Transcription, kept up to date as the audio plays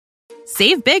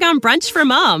Save big on brunch for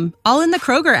mom, all in the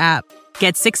Kroger app.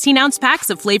 Get 16-ounce packs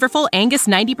of flavorful Angus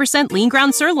 90% lean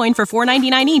ground sirloin for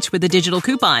 $4.99 each with a digital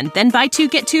coupon. Then buy 2,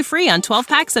 get 2 free on 12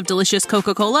 packs of delicious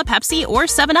Coca-Cola, Pepsi, or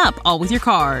 7-Up, all with your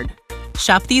card.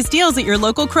 Shop these deals at your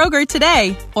local Kroger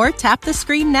today, or tap the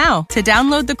screen now to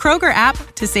download the Kroger app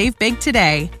to save big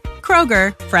today.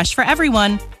 Kroger, fresh for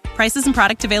everyone. Prices and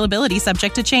product availability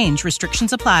subject to change.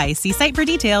 Restrictions apply. See site for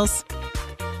details.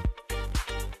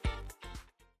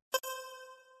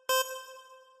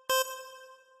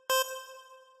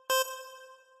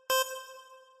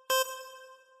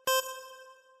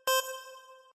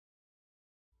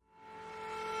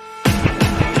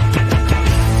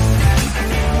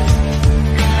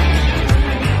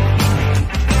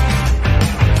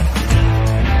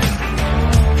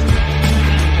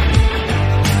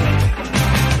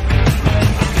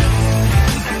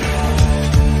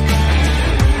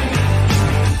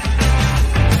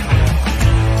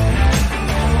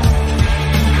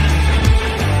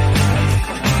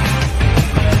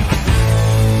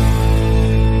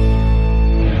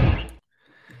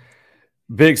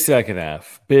 Big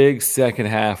second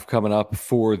half coming up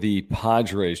for the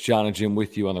Padres. John and Jim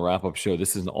with you on the wrap-up show.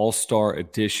 This is an all-star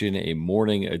edition, a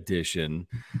morning edition.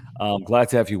 Glad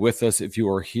to have you with us. If you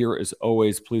are here, as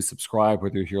always, please subscribe,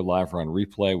 whether you're here live or on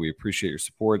replay. We appreciate your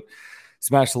support.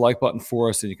 Smash the like button for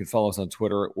us, and you can follow us on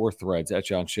Twitter or Threads at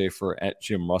John Schaefer, at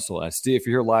Jim Russell SD. If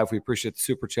you're here live, we appreciate the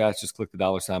super chats. Just click the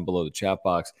 $ below the chat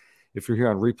box. If you're here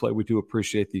on replay, we do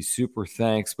appreciate the super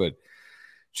thanks, but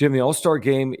Jim, the All-Star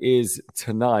game is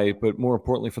tonight, but more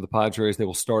importantly for the Padres, they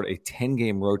will start a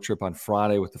 10-game road trip on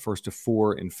Friday with the first of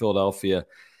 4 in Philadelphia.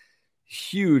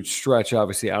 Huge stretch,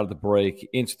 obviously, out of the break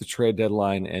into the trade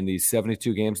deadline and these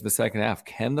 72 games in the second half.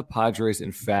 Can the Padres,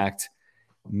 in fact,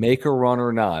 make a run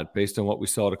or not based on what we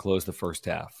saw to close the first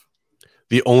half?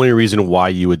 The only reason why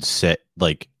you would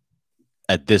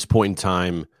at this point in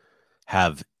time,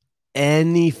 have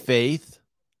any faith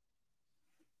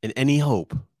and any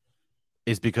hope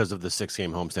is because of the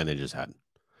 6-game homestand they just had.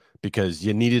 Because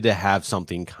you needed to have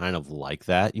something kind of like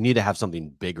that. You need to have something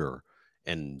bigger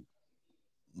and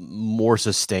more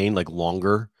sustained, like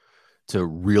longer, to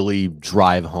really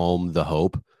drive home the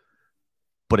hope.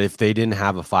 But if they didn't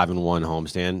have a 5-1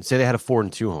 homestand, say they had a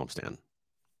 4-2 homestand,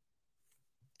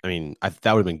 I mean, that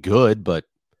would have been good, but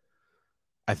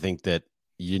I think that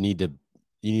you need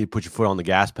to put your foot on the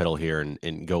gas pedal here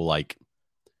and go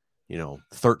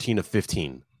 13 of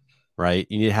 15. Right?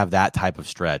 You need to have that type of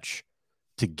stretch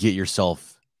to get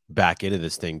yourself back into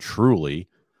this thing truly.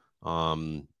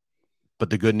 But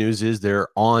the good news is they're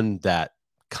on that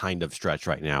kind of stretch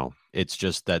right now. It's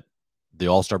just that the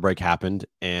All-Star break happened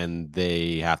and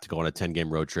they have to go on a 10-game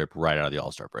road trip right out of the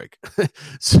All-Star break.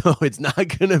 So it's not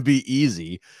going to be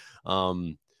easy.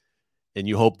 And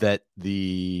you hope that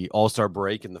the All-Star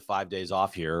break and the 5 days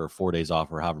off here, or 4 days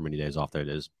off, or however many days off there it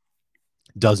is,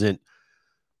 doesn't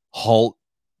halt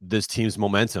this team's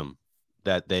momentum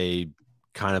that they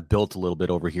kind of built a little bit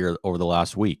over here over the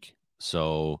last week.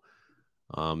 So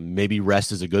maybe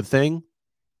rest is a good thing,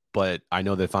 but I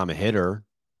know that if I'm a hitter,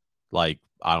 like,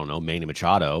 I don't know, Manny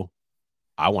Machado,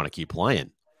 I want to keep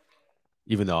playing,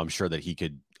 even though I'm sure that he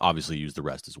could obviously use the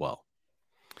rest as well.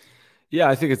 Yeah,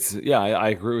 I think I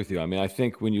agree with you. I mean, I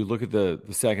think when you look at the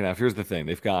second half, here's the thing.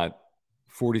 They've got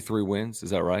 43 wins. Is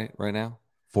that right now?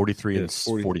 43 and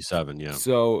 47, yeah.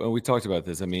 So, and we talked about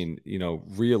this. I mean,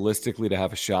 realistically, to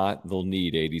have a shot, they'll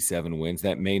need 87 wins.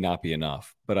 That may not be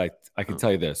enough, but I can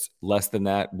tell you this, less than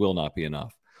that will not be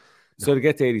enough. So to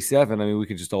get to 87, I mean, we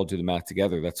could just all do the math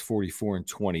together. That's 44 and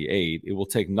 28. It will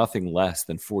take nothing less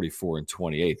than 44 and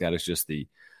 28. That is just the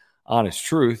honest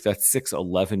truth. That's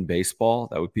 6-11 baseball.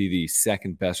 That would be the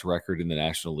second best record in the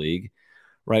National League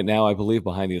right now, I believe,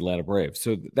 behind the Atlanta Braves.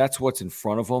 So that's what's in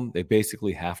front of them. They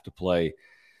basically have to play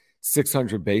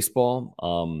 600 baseball.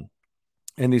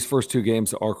 And these first 2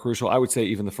 games are crucial. I would say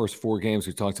even the first 4 games,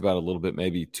 we talked about a little bit,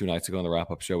 maybe 2 nights ago on the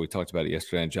wrap-up show. We talked about it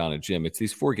yesterday on John and Jim. It's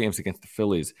these 4 games against the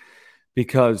Phillies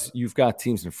because you've got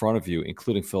teams in front of you,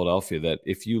 including Philadelphia, that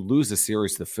if you lose a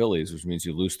series to the Phillies, which means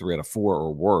you lose 3 out of 4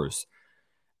 or worse,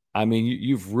 I mean,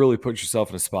 you've really put yourself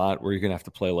in a spot where you're going to have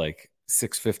to play like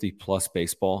 650-plus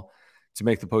baseball to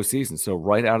make the postseason. So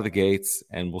right out of the gates,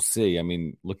 and we'll see. I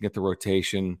mean, looking at the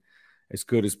rotation, as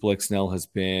good as Blake Snell has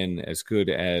been, as good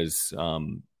as,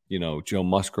 Joe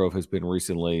Musgrove has been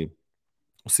recently.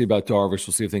 We'll see about Darvish.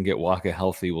 We'll see if they can get Waka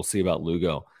healthy. We'll see about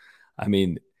Lugo. I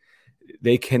mean,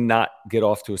 they cannot get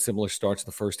off to a similar start to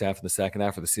the first half and the second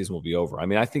half, or the season will be over. I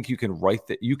mean, I think you can write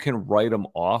them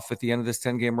off at the end of this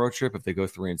 10-game road trip if they go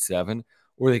 3-7,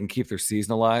 or they can keep their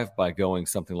season alive by going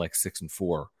something like 6-4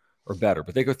 or better.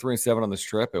 But they go 3-7 on this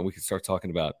trip, and we can start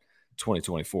talking about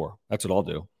 2024. That's what I'll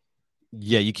do.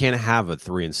 Yeah, you can't have a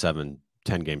 3-7,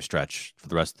 10-game stretch for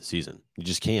the rest of the season. You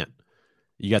just can't.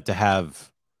 You got to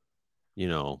have,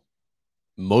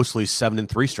 mostly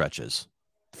 7-3 stretches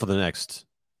for the next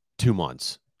 2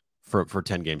 months for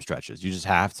 10-game stretches. You just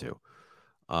have to.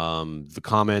 The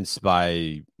comments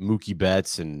by Mookie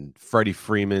Betts and Freddie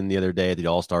Freeman the other day at the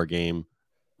All-Star game,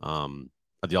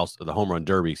 at the Home Run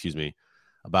Derby,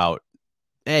 about,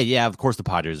 hey, yeah, of course the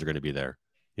Padres are going to be there.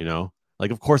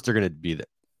 Of course they're going to be there.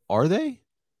 Are they?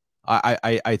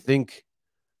 I think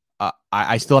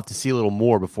I still have to see a little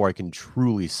more before I can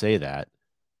truly say that.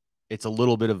 It's a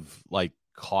little bit of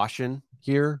caution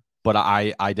here, but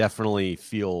I definitely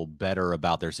feel better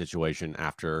about their situation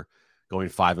after going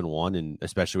 5-1, and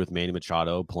especially with Manny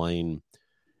Machado playing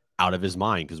out of his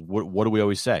mind. Because what do we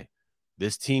always say?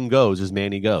 This team goes as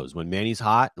Manny goes. When Manny's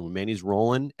hot and when Manny's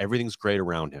rolling, everything's great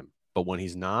around him. But when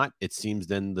he's not, it seems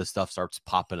then the stuff starts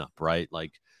popping up, right?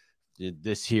 Like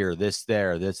this here, this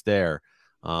there, this there.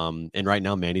 And right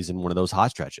now, Manny's in one of those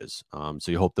hot stretches. So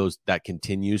you hope that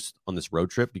continues on this road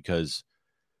trip, because,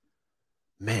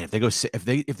 man, if they go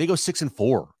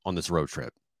 6-4 on this road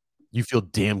trip, you feel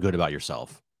damn good about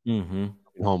yourself. Mm-hmm.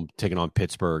 Home taking on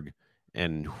Pittsburgh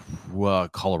and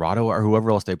Colorado or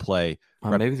whoever else they play.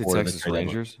 Maybe the Texas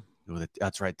Rangers.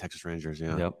 That's right, Texas Rangers.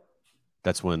 Yeah. Yep.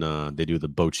 That's when they do the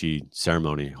Bochy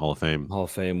ceremony, Hall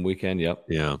of Fame weekend. Yep.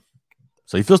 Yeah.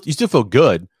 So you still feel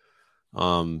good.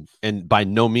 And by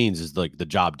no means is the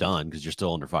job done, because you're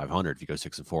still under 500 if you go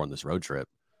 6-4 on this road trip.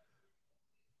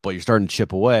 But you're starting to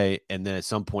chip away, and then at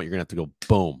some point you're gonna have to go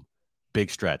boom,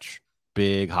 big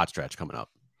hot stretch coming up.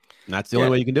 And that's the only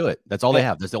way you can do it. That's all they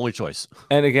have. That's the only choice.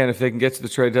 And again, if they can get to the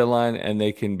trade deadline and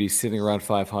they can be sitting around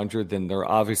 500, then they're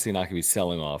obviously not going to be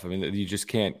selling off. I mean,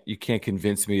 you can't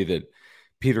convince me that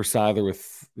Peter Seidler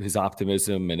with his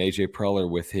optimism and AJ Preller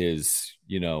with his,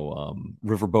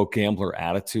 riverboat gambler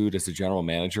attitude as a general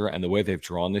manager and the way they've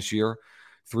drawn this year,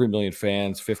 3 million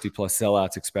fans, 50 plus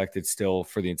sellouts expected still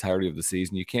for the entirety of the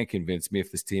season. You can't convince me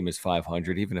if this team is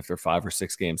 500, even if they're 5 or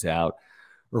 6 games out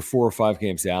or 4 or 5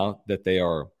 games out, that they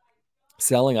are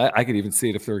selling. I could even see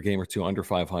it if they're a game or two under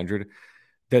 500,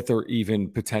 that they're even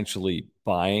potentially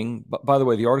buying. But by the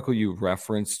way, the article you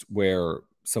referenced where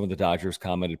some of the Dodgers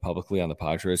commented publicly on the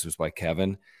Padres was by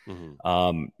Kevin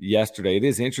yesterday. It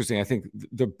is interesting. I think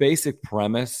the basic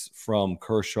premise from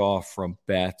Kershaw, from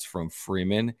Betts, from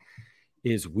Freeman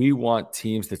is we want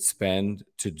teams that spend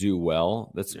to do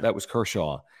well. That was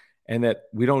Kershaw. And that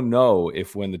we don't know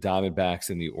if when the Diamondbacks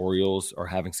and the Orioles are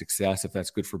having success, if that's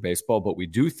good for baseball. But we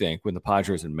do think when the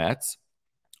Padres and Mets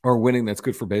are winning, that's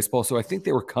good for baseball. So I think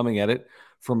they were coming at it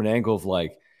from an angle of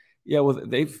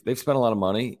they've spent a lot of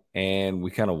money and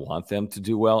we kind of want them to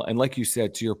do well. And like you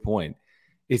said, to your point,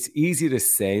 it's easy to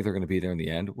say they're going to be there in the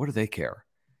end. What do they care?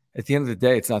 At the end of the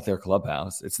day, it's not their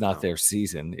clubhouse. It's not their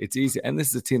season. It's easy. And this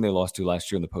is a team they lost to last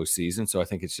year in the postseason. So I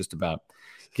think it's just about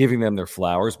giving them their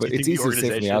flowers. But it's easy to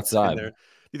say from the outside. Do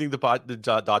you think the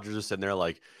Dodgers are sitting there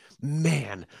like,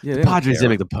 man, the Padres didn't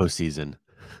make the postseason?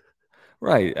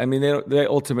 Right. I mean, they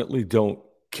ultimately don't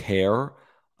care.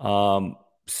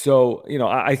 So,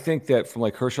 I think that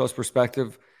from Kershaw's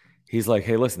perspective, he's like,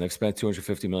 hey, listen, they've spent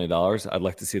 $250 million. I'd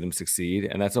like to see them succeed.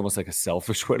 And that's almost like a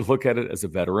selfish way to look at it as a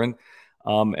veteran.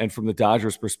 And from the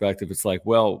Dodgers perspective, it's like,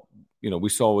 well, we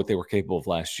saw what they were capable of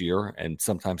last year, and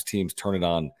sometimes teams turn it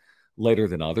on later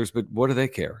than others. But what do they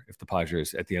care if the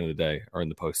Padres at the end of the day are in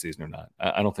the postseason or not?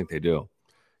 I don't think they do.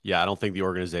 Yeah, I don't think the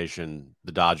organization,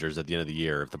 the Dodgers, at the end of the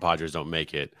year, if the Padres don't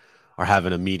make it, are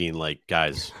having a meeting like,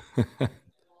 guys,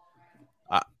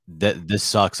 this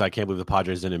sucks. I can't believe the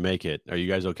Padres didn't make it. Are you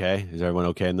guys okay? Is everyone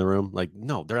okay in the room?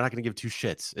 No, they're not going to give two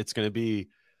shits. It's going to be,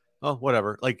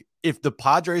 whatever. If the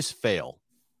Padres fail,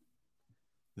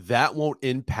 that won't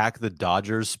impact the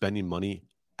Dodgers spending money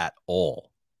at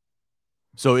all.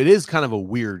 So it is kind of a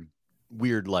weird,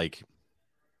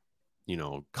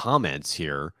 comments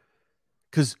here,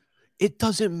 because it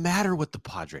doesn't matter what the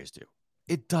Padres do.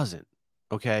 It doesn't.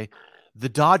 Okay. The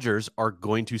Dodgers are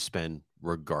going to spend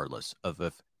regardless of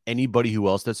if anybody who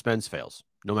else that spends fails,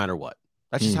 no matter what.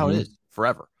 That's just how it is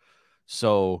forever.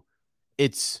 So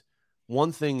it's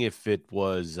one thing if it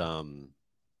was, trying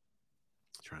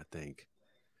to think,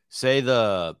 say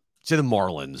the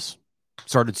Marlins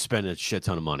started spending a shit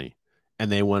ton of money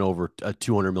and they went over a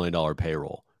 $200 million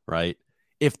payroll, right?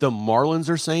 If the Marlins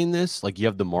are saying this, you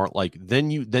have then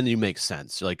you make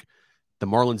sense. The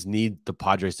Marlins need the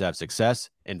Padres to have success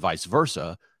and vice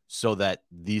versa, so that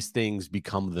these things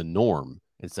become the norm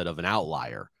instead of an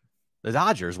outlier. The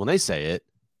Dodgers, when they say it,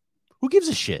 who gives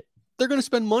a shit? They're going to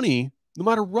spend money no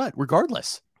matter what,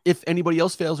 regardless if anybody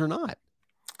else fails or not.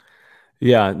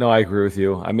 Yeah, no, I agree with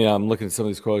you. I mean, I'm looking at some of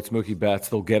these quotes. Mookie Betts,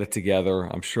 they'll get it together.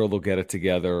 I'm sure they'll get it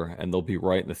together, and they'll be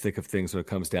right in the thick of things when it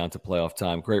comes down to playoff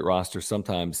time. Great roster.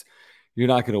 Sometimes you're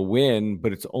not going to win,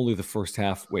 but it's only the first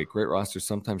half. Wait, great roster.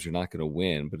 Sometimes you're not going to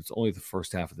win, but it's only the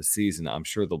first half of the season. I'm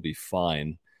sure they'll be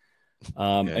fine.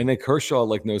 Okay. And then Kershaw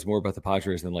knows more about the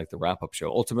Padres than the wrap-up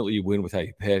show. Ultimately, you win with how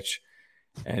you pitch.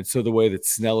 And so the way that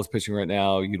Snell is pitching right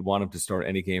now, you'd want him to start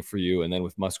any game for you. And then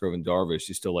with Musgrove and Darvish,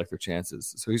 you still like their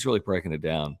chances. So he's really breaking it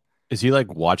down. Is he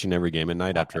watching every game at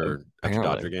night after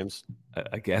Apparently. Dodger games?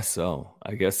 I guess so.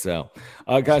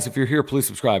 Guys, if you're here, please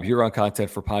subscribe. You're on content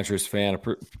for Padres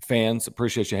fans.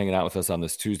 Appreciate you hanging out with us on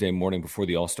this Tuesday morning before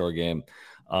the All-Star game.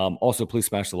 Also, please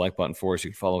smash the like button for us.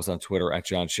 You can follow us on Twitter at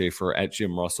John Schaefer, at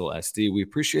Jim Russell SD. We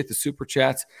appreciate the super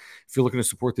chats. If you're looking to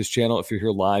support this channel, if you're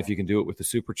here live, you can do it with the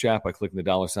super chat by clicking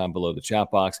the $sign below the chat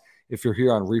box. If you're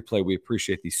here on replay, we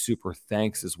appreciate the super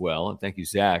thanks as well. And thank you,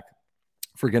 Zach,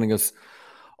 for getting us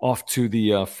off to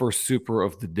the first super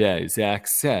of the day. Zach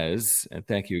says, and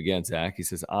thank you again, Zach, he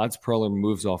says, odds Preller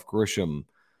moves off Grisham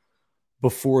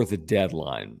before the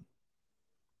deadline.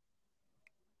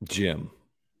 Jim.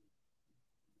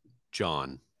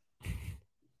 John.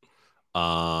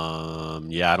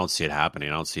 Yeah, I don't see it happening.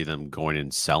 I don't see them going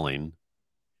and selling.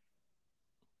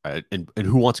 And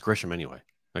who wants Grisham anyway?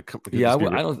 Yeah,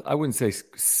 I wouldn't say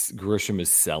Grisham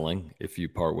is selling if you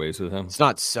part ways with him. It's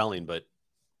not selling, but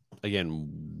again,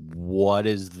 what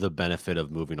is the benefit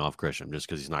of moving off Grisham just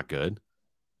because he's not good?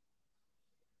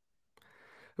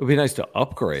 It would be nice to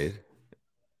upgrade.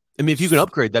 I mean, if you can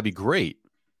upgrade, that'd be great.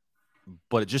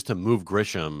 But just to move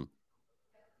Grisham,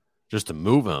 just to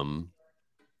move him,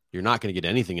 you're not going to get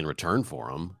anything in return for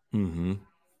him. Mm-hmm.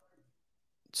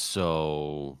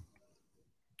 So,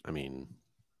 I mean,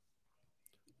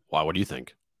 why? What do you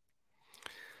think?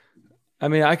 I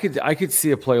mean, I could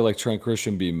see a player like Trent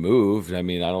Grisham be moved. I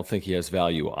mean, I don't think he has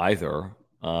value either.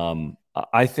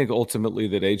 I think ultimately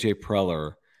that AJ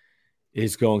Preller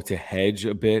is going to hedge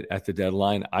a bit at the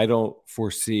deadline. I don't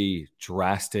foresee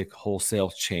drastic wholesale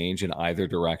change in either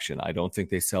direction. I don't think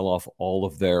they sell off all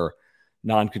of their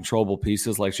non-controllable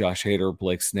pieces like Josh Hader,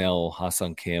 Blake Snell,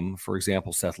 Ha-Seong Kim, for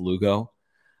example, Seth Lugo.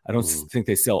 I don't think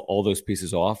they sell all those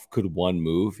pieces off. Could one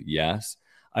move? Yes.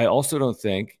 I also don't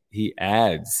think he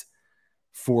adds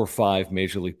 4 or 5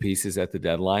 major league pieces at the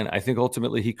deadline. I think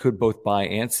ultimately he could both buy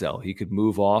and sell. He could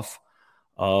move off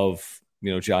of,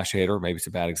 Josh Hader. Maybe it's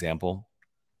a bad example.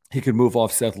 He could move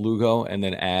off Seth Lugo and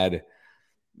then add,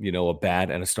 a bat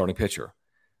and a starting pitcher.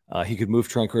 He could move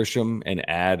Trent Grisham and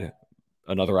add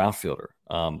another outfielder.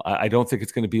 I don't think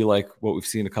it's going to be like what we've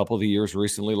seen a couple of the years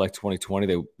recently, like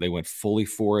 2020. They went fully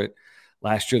for it.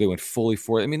 Last year, they went fully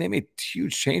for it. I mean, they made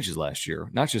huge changes last year,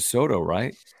 not just Soto,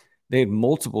 right? They had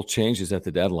multiple changes at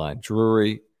the deadline.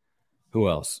 Drury, who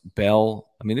else? Bell.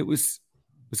 I mean, it was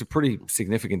a pretty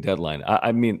significant deadline.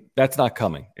 I mean, that's not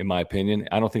coming, in my opinion.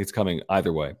 I don't think it's coming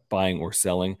either way, buying or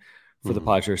selling for the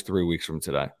Padres 3 weeks from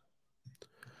today.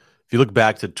 If you look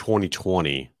back to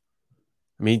 2020,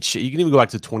 I mean, you can even go back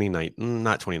to 2019,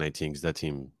 not 2019, because that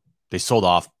team, they sold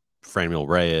off Franmil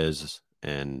Reyes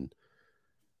and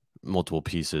multiple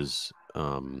pieces.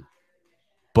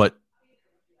 But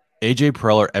AJ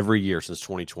Preller every year since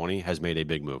 2020 has made a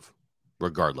big move,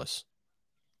 regardless.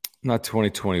 Not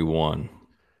 2021.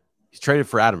 He's traded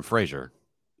for Adam Frazier.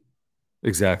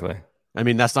 Exactly. I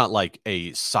mean, that's not like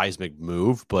a seismic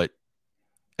move, but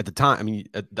at the time, I mean,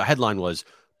 the headline was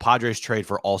Padres trade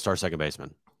for all-star second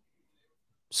baseman.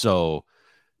 So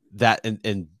that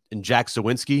and Jack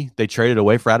Sawinski, they traded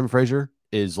away for Adam Frazier,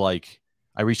 is like,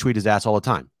 I retweet his ass all the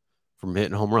time from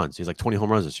hitting home runs. He's like 20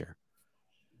 home runs this year.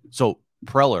 So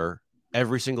Preller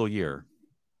every single year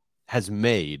has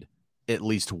made at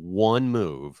least one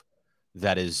move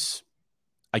that is,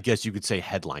 I guess you could say,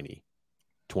 headliney.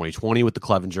 2020 with the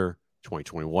Clevenger,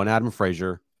 2021 Adam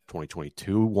Frazier,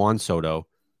 2022 Juan Soto.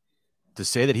 To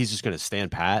say that he's just going to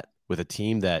stand pat with a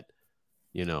team that,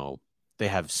 they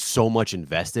have so much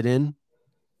invested in,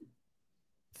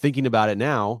 thinking about it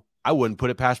now, I wouldn't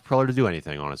put it past Preller to do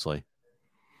anything, honestly.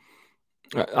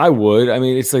 I would. I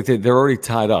mean, it's like they're already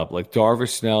tied up. Like Darvish,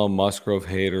 Snell, Musgrove,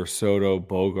 Hader, Soto,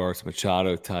 Bogarts,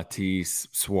 Machado, Tatis,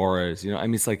 Suarez. I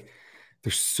mean, it's like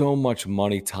there's so much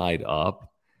money tied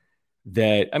up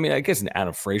that, I mean, I guess an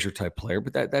Adam Frazier type player,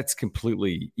 but that's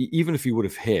completely, even if he would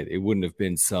have hit, it wouldn't have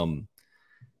been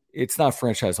it's not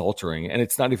franchise altering, and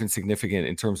it's not even significant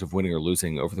in terms of winning or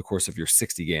losing over the course of your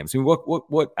 60 games. I mean,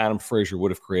 what Adam Frazier would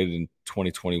have created in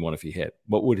 2021 if he hit?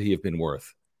 What would he have been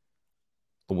worth?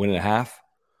 A win and a half?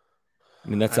 I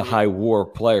mean, that's a high WAR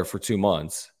player for 2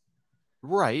 months.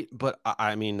 Right. But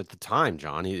I mean, at the time,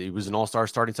 John, he was an all-star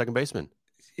starting second baseman.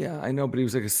 Yeah, I know, but he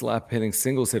was like a slap hitting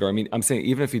singles hitter. I mean, I'm saying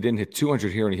even if he didn't hit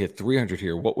 200 here and he hit 300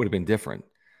 here, what would have been different?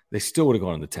 They still would have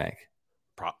gone in the tank.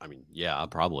 I mean, yeah,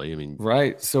 probably. I mean,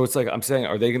 right. So it's like I'm saying,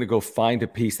 are they going to go find a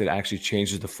piece that actually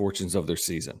changes the fortunes of their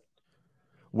season?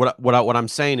 What I'm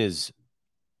saying is,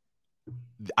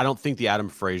 I don't think the Adam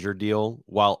Frazier deal,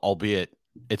 while albeit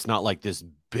it's not like this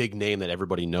big name that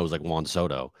everybody knows like Juan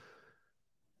Soto.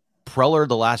 Preller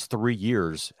the last 3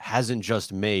 years hasn't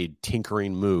just made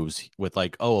tinkering moves with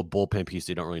like, oh, a bullpen piece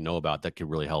they don't really know about that could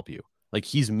really help you. Like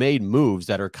he's made moves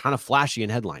that are kind of flashy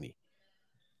and headliney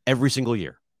every single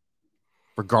year.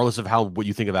 Regardless of what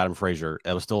you think of Adam Frazier,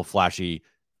 that was still a flashy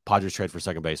Padres trade for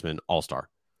second baseman, all-star.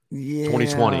 Yeah,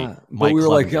 2020. But we were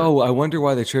like, oh, I wonder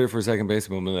why they traded for a second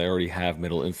baseman when they already have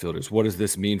middle infielders. What does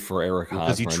this mean for Eric Hosmer?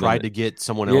 Because he tried to get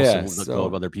someone else to go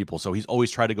of other people. So he's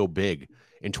always tried to go big.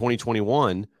 In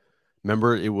 2021,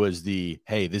 remember it was these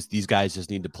guys just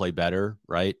need to play better,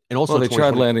 right? And also they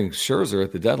tried landing Scherzer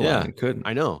at the deadline. Yeah, and couldn't.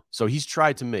 I know. So he's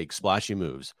tried to make splashy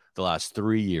moves the last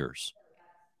 3 years.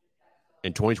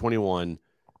 In 2021,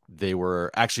 they were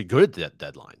actually good at that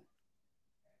deadline.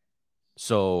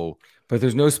 So, but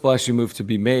there's no splashy move to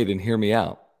be made, and hear me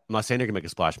out. I'm not saying they're gonna make a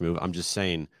splash move. I'm just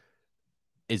saying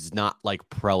it's not like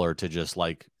Preller to just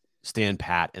like stand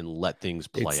pat and let things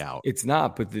play out. It's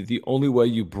not, but the only way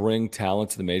you bring talent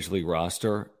to the major league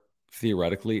roster,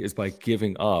 theoretically, is by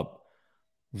giving up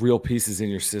real pieces in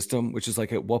your system, which is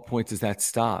like, at what point does that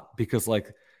stop? Because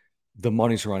like the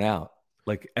money's run out.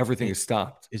 Like everything is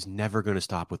stopped. It's never going to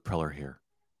stop with Preller here.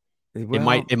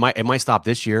 Well, it might stop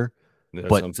this year. That's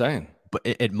what I'm saying. But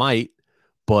it might.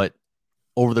 But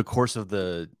over the course of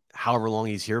the however long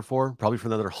he's here for, probably for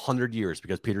another 100 years,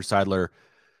 because Peter Seidler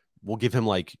will give him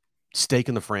like stake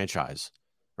in the franchise,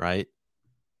 right?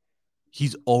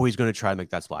 He's always going to try to make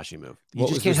that splashy move. He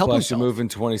just can't help himself. What was their splashy move in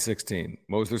 2016?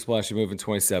 What was their splashy move in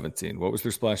 2017? What was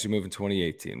their splashy move in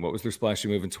 2018? What was their splashy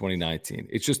move in 2019?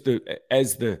 It's just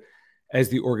as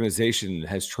the organization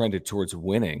has trended towards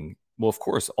winning. Well, of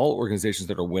course, all organizations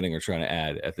that are winning are trying to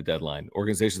add at the deadline.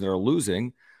 Organizations that are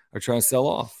losing are trying to sell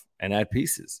off and add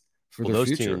pieces for their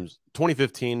future. Teams,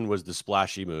 2015 was the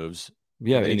splashy moves.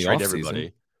 Yeah, in the offseason.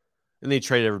 Everybody. And they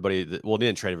traded everybody. Well, they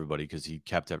didn't trade everybody because he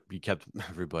kept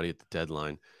everybody at the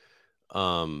deadline.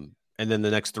 And then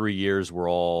the next 3 years were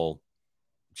all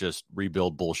just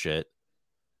rebuild bullshit.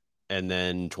 And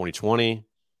then 2020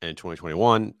 and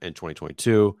 2021 and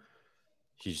 2022,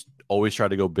 he's always tried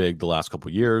to go big the last couple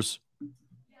of years.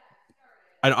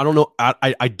 I don't know.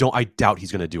 I doubt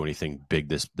he's going to do anything big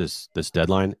this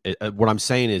deadline. What I'm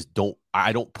saying is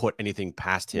I don't put anything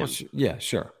past him. Well, yeah,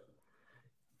 sure.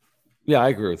 Yeah, I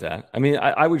agree with that. I mean,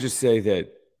 I would just say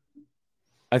that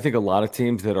I think a lot of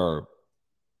teams that are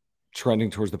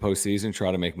trending towards the postseason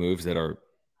try to make moves that are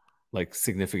like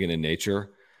significant in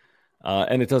nature.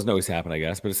 And it doesn't always happen, I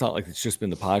guess, but it's not like it's just been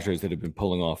the Padres that have been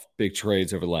pulling off big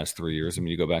trades over the last 3 years. I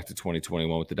mean, you go back to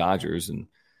 2021 with the Dodgers, and,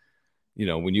 you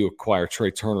know, when you acquire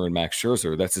Trey Turner and Max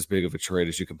Scherzer, that's as big of a trade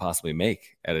as you can possibly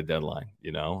make at a deadline,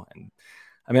 you know? And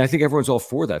I mean, I think everyone's all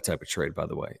for that type of trade, by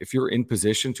the way. If you're in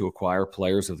position to acquire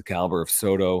players of the caliber of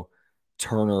Soto,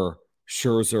 Turner,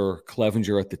 Scherzer,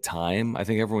 Clevenger at the time, I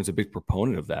think everyone's a big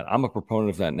proponent of that. I'm a proponent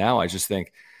of that now. I just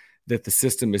think that the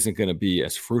system isn't going to be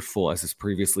as fruitful as it's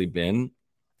previously been.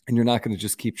 And you're not going to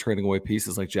just keep trading away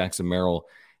pieces like Jackson Merrill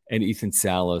and Ethan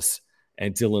Salas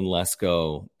and Dylan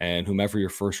Lesko and whomever your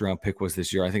first round pick was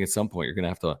this year. I think at some point you're going to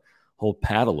have to hold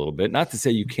pat a little bit. Not to say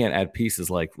you can't add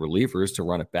pieces like relievers to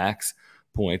run it back's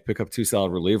point, pick up 2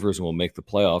 solid relievers and we'll make the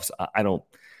playoffs. I don't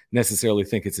necessarily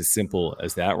think it's as simple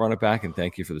as that. Run it back, and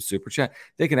thank you for the super chat.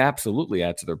 They can absolutely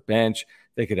add to their bench.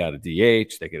 They could add a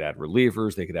DH. They could add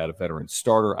relievers. They could add a veteran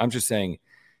starter. I'm just saying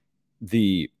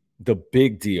the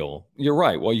big deal, you're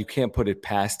right. Well, you can't put it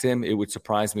past him. It would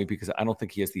surprise me because I don't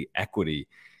think he has the equity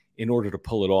in order to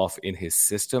pull it off in his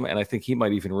system. And I think he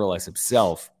might even realize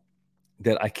himself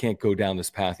that I can't go down this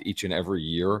path each and every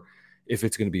year if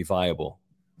it's going to be viable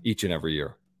each and every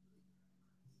year.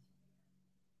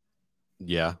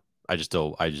 Yeah, I just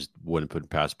wouldn't put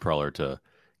past Preller to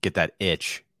get that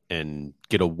itch and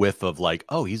get a whiff of like,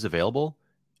 oh, he's available,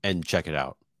 and check it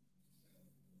out.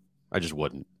 I just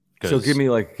wouldn't. So give me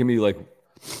like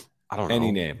I don't know,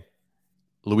 any name.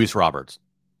 Luis Roberts.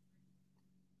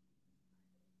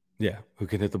 Yeah, who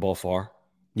can hit the ball far?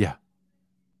 Yeah,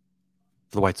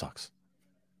 for the White Sox.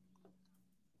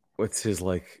 What's his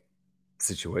like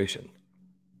situation?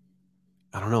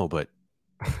 I don't know, but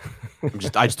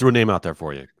I just threw a name out there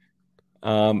for you.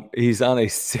 He's on a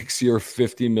 6-year,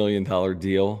 $50 million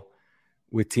deal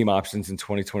with team options in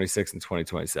 2026 and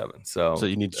 2027. So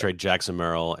you need to trade Jackson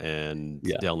Merrill and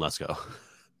Dale Lesko.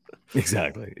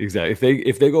 Exactly. If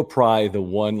they go pry the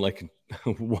one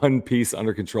one piece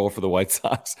under control for the White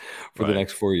Sox for the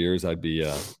next 4 years, I'd be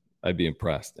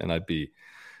impressed, and I'd be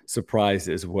surprised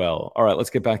as well. All right, let's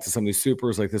get back to some of these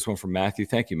supers like this one from Matthew.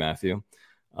 Thank you, Matthew.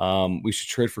 We should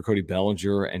trade for Cody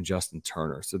Bellinger and Justin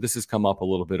Turner. So this has come up a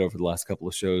little bit over the last couple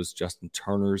of shows. Justin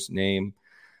Turner's name.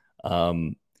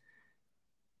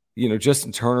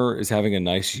 Justin Turner is having a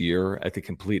nice year at the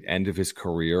complete end of his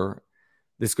career.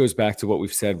 This goes back to what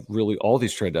we've said, really, all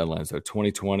these trade deadlines, though,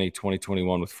 2020,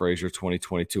 2021 with Frazier,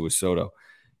 2022 with Soto.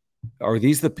 Are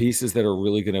these the pieces that are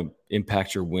really going to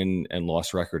impact your win and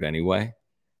loss record anyway?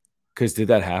 Because did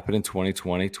that happen in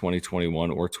 2020,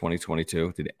 2021, or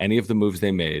 2022? Did any of the moves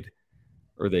they made,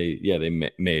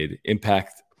 made,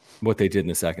 impact what they did in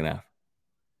the second half?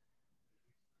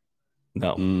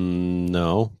 No.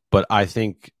 No, but I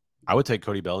think I would take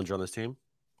Cody Bellinger on this team.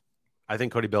 I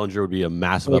think Cody Bellinger would be a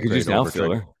massive upgrade over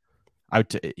Trent.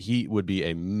 He would be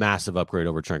a massive upgrade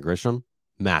over Trent Grisham.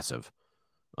 Massive.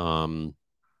 And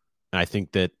I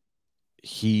think that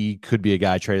he could be a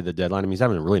guy traded at the deadline. I mean, he's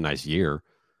having a really nice year,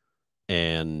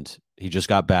 and he just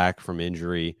got back from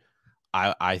injury.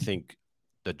 I think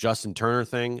the Justin Turner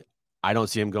thing, I don't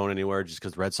see him going anywhere just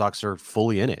because the Red Sox are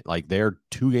fully in it. Like, they're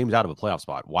 2 games out of a playoff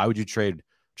spot. Why would you trade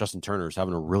Justin Turner, who's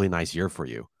having a really nice year for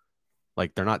you?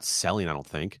 Like, they're not selling, I don't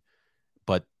think.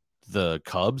 But the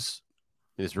Cubs,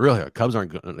 it's really the Cubs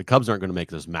aren't going to make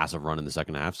this massive run in the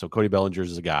second half. So Cody Bellinger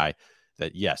is a guy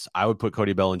that, yes, I would put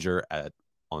Cody Bellinger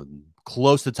on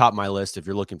close to the top of my list if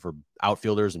you're looking for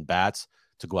outfielders and bats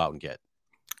to go out and get.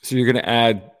 So you're going to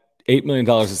add $8 million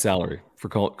of salary for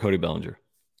Cody Bellinger.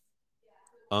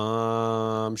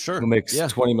 Sure. Who makes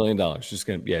 $20 million?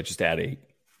 Just add 8.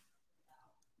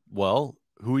 Well,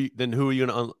 who are you going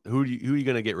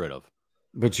to get rid of?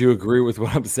 But you agree with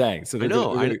what I'm saying. So they're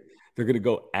going to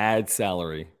go add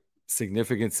salary,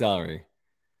 significant salary.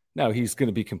 Now he's going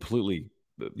to be completely,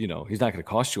 he's not going to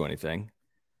cost you anything,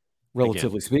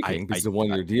 relatively speaking, because it's a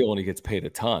 1-year deal and he gets paid a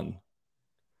ton.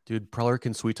 Dude, Preller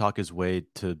can sweet talk his way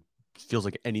to feels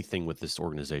like anything with this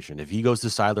organization. If he goes to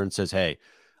Seidler and says, hey,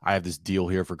 I have this deal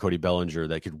here for Cody Bellinger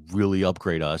that could really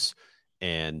upgrade us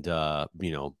and,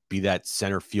 be that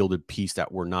center fielded piece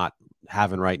that we're not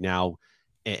having right now.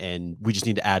 And we just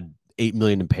need to add $8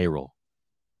 million in payroll.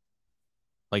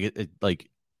 It's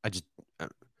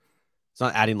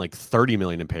not adding like $30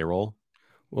 million in payroll.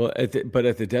 Well, but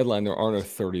at the deadline, there are no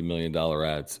 $30 million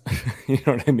ads. You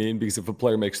know what I mean? Because if a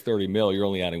player makes $30 million, you're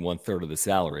only adding 1/3 of the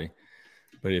salary.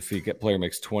 But if a player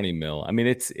makes $20 million, I mean,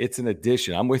 it's an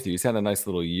addition. I'm with you. He's had a nice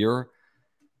little year,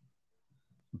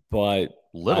 but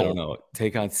I don't know.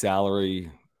 Take on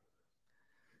salary,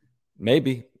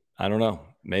 maybe. I don't know.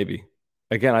 Maybe.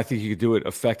 Again, I think you could do it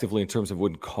effectively in terms of it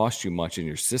wouldn't cost you much in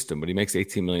your system, but he makes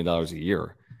 $18 million a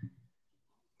year.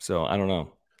 So I don't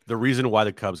know. The reason why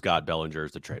the Cubs got Bellinger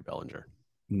is to trade Bellinger.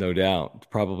 No doubt.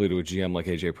 Probably to a GM like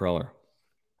AJ Preller.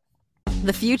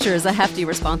 The future is a hefty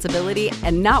responsibility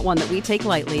and not one that we take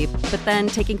lightly. But then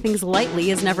taking things lightly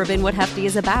has never been what Hefty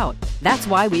is about. That's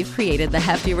why we've created the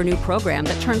Hefty Renew program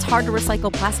that turns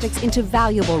hard-to-recycle plastics into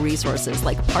valuable resources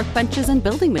like park benches and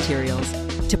building materials.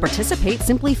 To participate,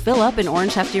 simply fill up an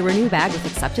orange Hefty Renew bag with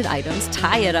accepted items,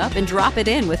 tie it up, and drop it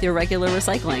in with your regular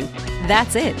recycling.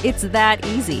 That's it. It's that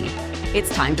easy.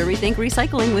 It's time to rethink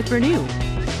recycling with Renew.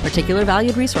 Particular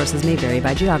valued resources may vary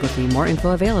by geography. More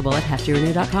info available at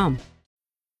heftyrenew.com.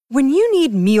 When you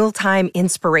need mealtime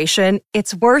inspiration,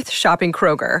 it's worth shopping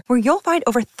Kroger, where you'll find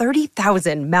over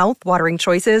 30,000 mouth-watering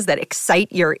choices that excite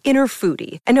your inner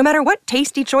foodie. And no matter what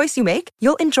tasty choice you make,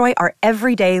 you'll enjoy our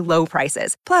everyday low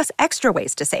prices, plus extra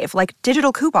ways to save, like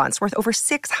digital coupons worth over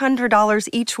 $600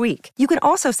 each week. You can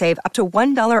also save up to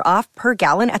 $1 off per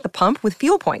gallon at the pump with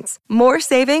fuel points. More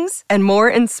savings and more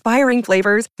inspiring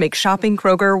flavors make shopping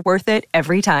Kroger worth it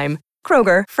every time.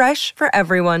 Kroger, fresh for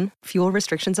everyone. Fuel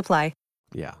restrictions apply.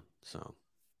 Yeah. So,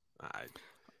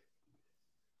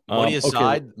 money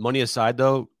aside,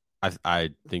 though, I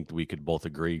think we could both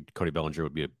agree Cody Bellinger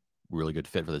would be a really good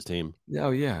fit for this team.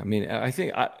 Oh yeah, I mean, I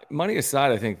think money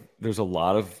aside, I think there's a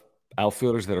lot of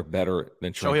outfielders that are better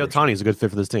than Shohei Ohtani is a good fit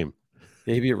for this team.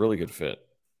 Yeah, he'd be a really good fit.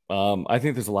 I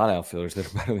think there's a lot of outfielders that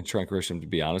are better than Trent Grisham. To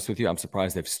be honest with you, I'm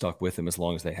surprised they've stuck with him as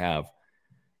long as they have.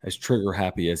 As trigger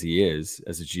happy as he is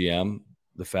as a GM,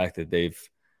 the fact that they've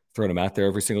thrown him out there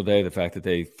every single day. The fact that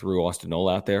they threw Austin Knoll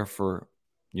out there for,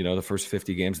 the first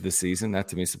 50 games of the season, that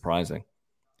to me is surprising,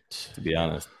 to be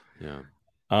honest. Yeah.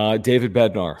 David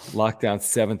Bednar locked down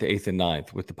 7th, 8th, and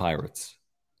 9th with the Pirates.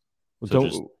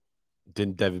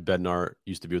 Didn't David Bednar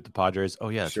used to be with the Padres? Oh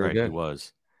yeah, that's right. He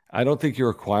was. I don't think you're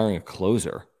acquiring a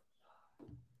closer.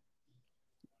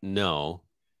 No.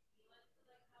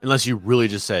 Unless you really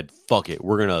just said, fuck it,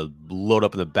 we're going to load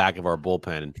up in the back of our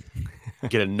bullpen and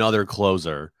get another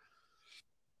closer.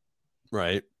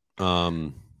 Right. I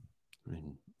mean,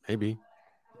 maybe.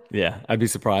 Yeah, I'd be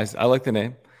surprised. I like the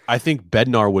name. I think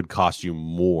Bednar would cost you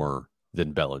more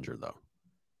than Bellinger, though,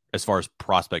 as far as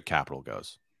prospect capital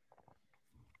goes.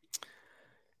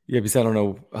 Yeah, because I don't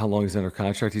know how long he's under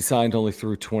contract. He signed only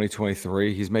through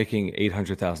 2023. He's making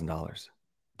 $800,000.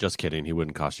 Just kidding. He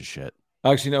wouldn't cost you shit.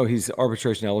 Actually, no, he's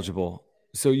arbitration eligible.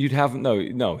 So you'd have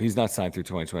no, he's not signed through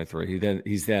 2023.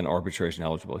 He's then arbitration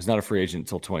eligible. He's not a free agent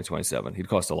until 2027. He'd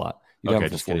cost a lot. You'd have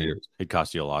him for 4 years. He'd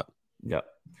cost you a lot. Yeah.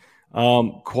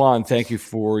 Quan, thank you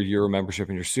for your membership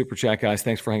and your super chat, guys.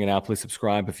 Thanks for hanging out. Please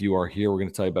subscribe if you are here. We're going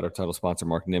to tell you about our title sponsor,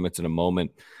 Mark Nimitz, in a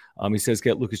moment. He says,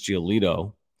 get Lucas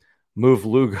Giolito, move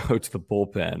Lugo to the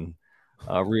bullpen,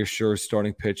 reassures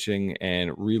starting pitching, and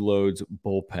reloads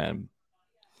bullpen.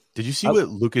 Did you see what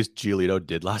Lucas Giolito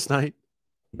did last night?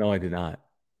 No, I did not.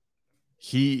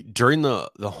 He, during the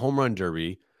home run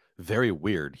derby, very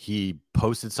weird. He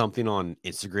posted something on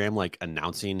Instagram, like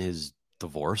announcing his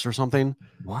divorce or something.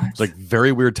 What? It's like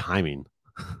very weird timing.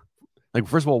 Like,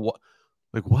 first of all, what?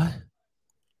 Like, what?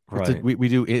 Right. We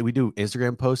do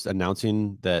Instagram posts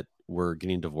announcing that we're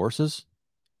getting divorces.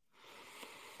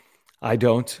 I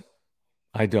don't,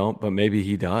 but maybe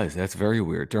he does. That's very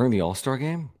weird. During the All-Star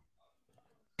game?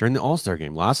 During the All-Star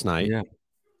game last night, Yeah.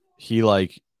 he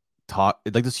like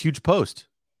talked like this huge post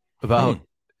about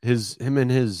him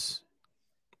and his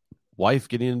wife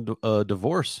getting a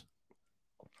divorce.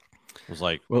 I was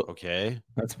like, well, okay,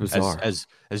 that's bizarre. As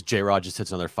J-Rod just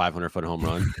hits another 500-foot home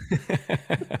run.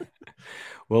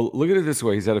 Well, look at it this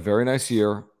way: he's had a very nice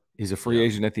year. He's a free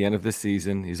agent at the end of this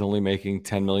season. He's only making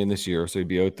 $10 million this year, so he'd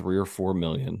be owed $3 or $4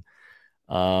 million.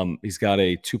 He's got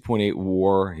a 2.8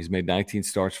 WAR. He's made 19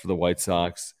 starts for the White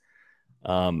Sox.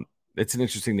 It's an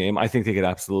interesting name. I think they could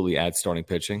absolutely add starting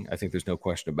pitching. I think there's no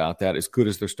question about that. As good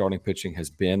as their starting pitching has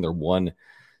been, they're one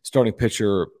starting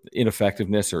pitcher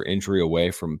ineffectiveness or injury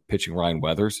away from pitching Ryan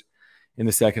Weathers in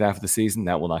the second half of the season.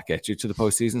 That will not get you to the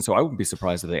postseason. So I wouldn't be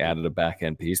surprised if they added a back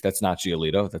end piece. That's not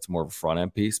Giolito. That's more of a front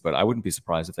end piece. But I wouldn't be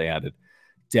surprised if they added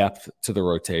depth to the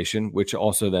rotation, which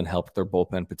also then helped their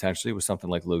bullpen potentially with something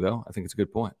like Lugo. I think it's a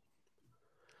good point.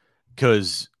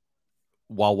 Because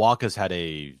while Walker's had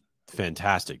a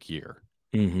fantastic year,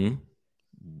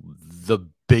 the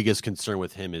biggest concern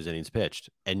with him is innings pitched,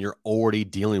 and you're already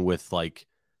dealing with like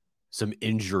some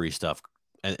injury stuff,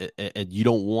 and you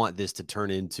don't want this to turn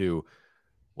into,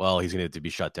 well, he's going to have to be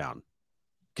shut down,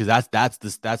 because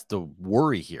that's the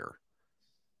worry here,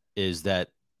 is that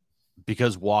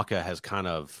because Walker has kind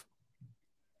of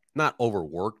not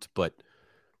overworked, but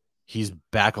he's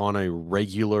back on a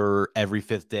regular every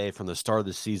fifth day from the start of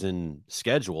the season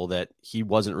schedule that he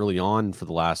wasn't really on for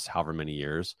the last however many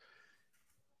years.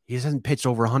 He hasn't pitched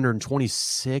over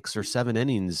 126 or 7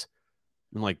 innings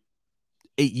in like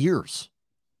 8 years,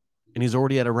 and he's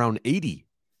already at around 80.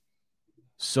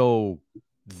 So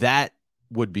that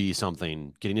would be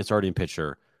something, getting a starting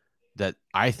pitcher, that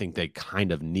I think they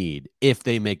kind of need if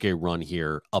they make a run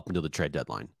here up until the trade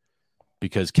deadline,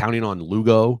 because counting on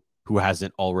Lugo, who has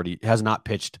not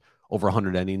pitched over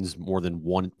 100 innings more than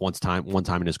one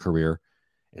time in his career,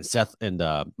 and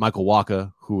Michael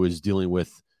Wacha, who is dealing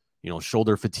with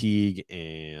shoulder fatigue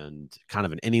and kind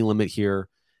of an inning limit here,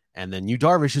 and then Yu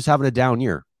Darvish is having a down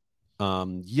year.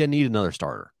 You need another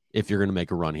starter if you're going to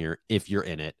make a run here, if you're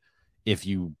in it, if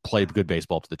you play good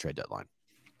baseball to the trade deadline.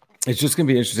 It's just going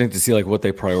to be interesting to see like what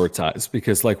they prioritize,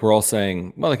 because like we're all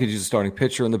saying, well, they could use a starting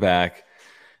pitcher in the back.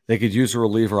 They could use a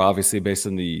reliever, obviously, based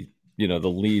on the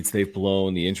leads they've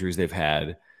blown, the injuries they've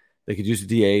had. They could use a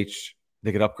DH.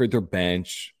 They could upgrade their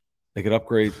bench. They could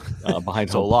upgrade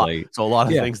behind home plate. It's a lot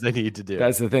of things they need to do.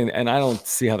 That's the thing. And I don't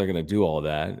see how they're going to do all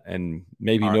that. And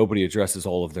maybe nobody addresses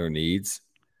all of their needs.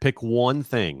 Pick one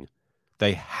thing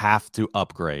they have to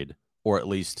upgrade, or at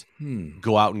least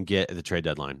go out and get at the trade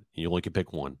deadline. You only can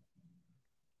pick one.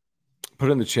 Put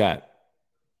it in the chat.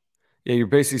 Yeah, you're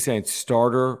basically saying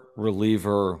starter,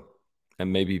 reliever,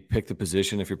 and maybe pick the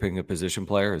position if you're picking a position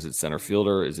player. Is it center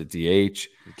fielder? Is it DH?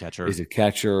 Catcher? Is it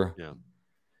catcher? Yeah.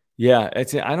 Yeah,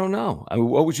 I don't know. I mean,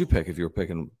 what would you pick if you were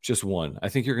picking just one? I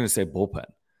think you're going to say bullpen.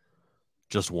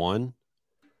 Just one?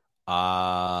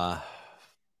 I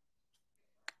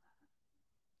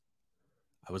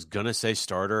was going to say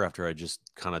starter after I just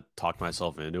kind of talked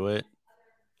myself into it.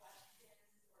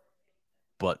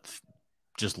 But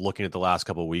just looking at the last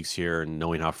couple of weeks here and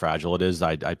knowing how fragile it is,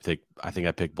 I think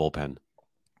I pick bullpen.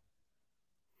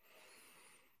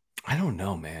 I don't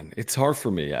know, man. It's hard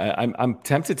for me. I'm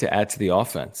tempted to add to the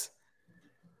offense.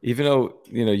 Even though,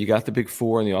 you got the big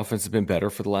four and the offense has been better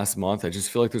for the last month, I just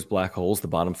feel like there's black holes, the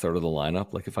bottom third of the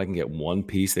lineup. Like if I can get one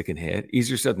piece that can hit,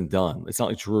 easier said than done. It's not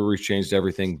like Drury changed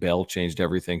everything. Bell changed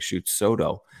everything. Shoot,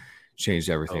 Soto changed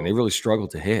everything. They really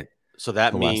struggled to hit. So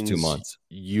that means last 2 months.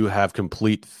 You have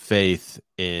complete faith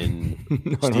in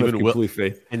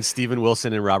Steven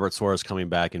Wilson and Robert Suarez coming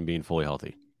back and being fully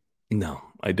healthy. No,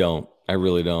 I don't. I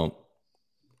really don't.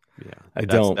 Yeah, I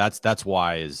don't. That's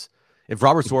why if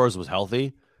Robert Suarez was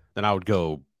healthy, then I would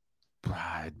go.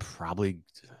 I'd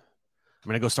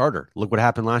go starter. Look what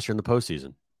happened last year in the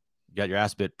postseason. You got your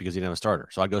ass bit because you didn't have a starter.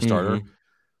 So I'd go starter. Mm-hmm.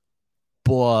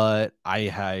 But I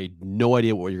had no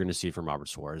idea what you're going to see from Robert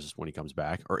Suarez when he comes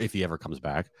back, or if he ever comes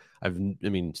back.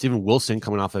 Steven Wilson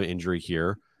coming off of an injury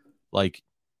here, like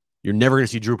you're never going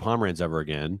to see Drew Pomeranz ever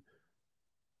again.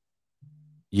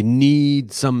 You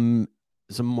need some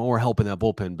more help in that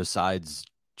bullpen besides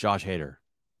Josh Hader.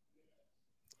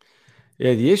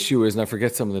 Yeah, the issue is, and I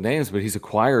forget some of the names, but he's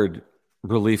acquired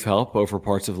relief help over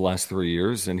parts of the last 3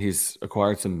 years, and he's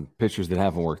acquired some pitchers that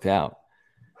haven't worked out.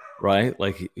 Right?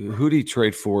 Like, who did he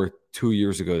trade for 2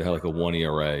 years ago that had like a 1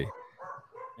 ERA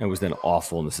and was then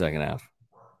awful in the second half?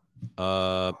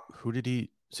 Who did he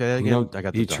say that again?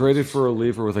 He traded for a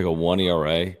reliever with like a 1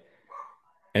 ERA,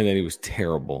 and then he was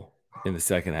terrible in the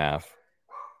second half.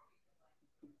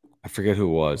 I forget who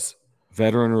it was.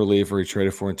 Veteran reliever he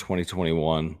traded for in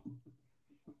 2021.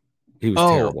 He was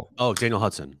terrible. Oh, Daniel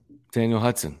Hudson.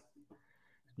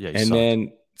 Yeah, and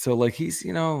then so like he's,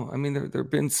 there have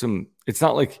been some. It's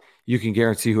not like you can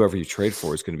guarantee whoever you trade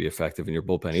for is going to be effective in your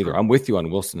bullpen either. I'm with you on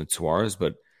Wilson and Suarez,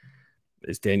 but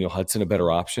is Daniel Hudson a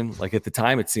better option? Like at the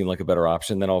time, it seemed like a better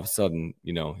option. Then all of a sudden,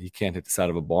 he can't hit the side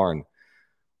of a barn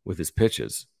with his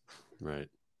pitches. Right.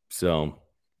 So,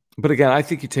 but again, I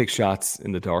think you take shots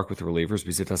in the dark with relievers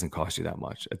because it doesn't cost you that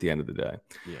much at the end of the day.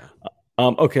 Yeah.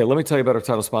 Okay, let me tell you about our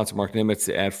title sponsor, Mark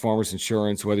Nimitz at Farmers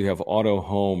Insurance. Whether you have auto,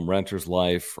 home, renter's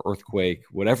life, earthquake,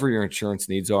 whatever your insurance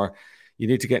needs are, you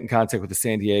need to get in contact with the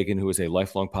San Diegan, who is a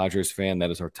lifelong Padres fan.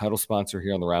 That is our title sponsor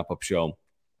here on the Wrap-Up Show,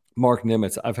 Mark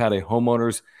Nimitz. I've had a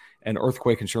homeowner's and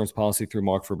earthquake insurance policy through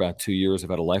Mark for about 2 years. I've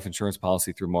had a life insurance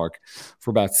policy through Mark for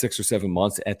about 6 or 7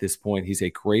 months at this point. He's a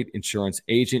great insurance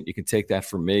agent. You can take that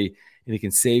from me, and he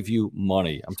can save you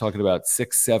money. I'm talking about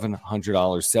 $600, $700,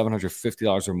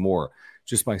 $750 or more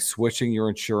just by switching your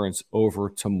insurance over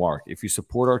to Mark. If you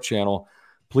support our channel,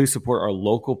 please support our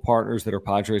local partners that are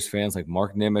Padres fans like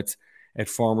Mark Nimitz at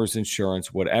Farmers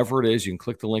Insurance. Whatever it is, you can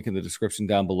click the link in the description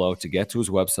down below to get to his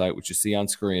website, which you see on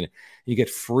screen. You get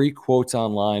free quotes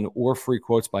online or free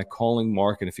quotes by calling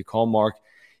Mark. And if you call Mark,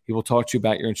 he will talk to you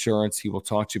about your insurance. He will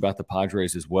talk to you about the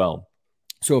Padres as well.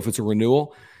 So if it's a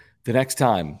renewal, the next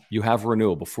time you have a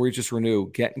renewal, before you just renew,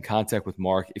 get in contact with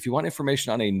Mark. If you want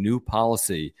information on a new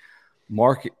policy,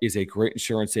 Mark is a great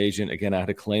insurance agent. Again, I had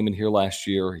a claim in here last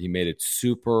year. He made it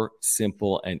super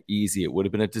simple and easy. It would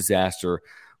have been a disaster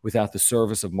without the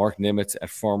service of Mark Nimitz at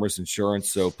Farmers Insurance.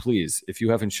 So please, if you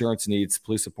have insurance needs,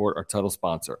 please support our title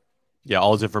sponsor. Yeah,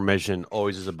 all his information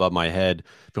always is above my head.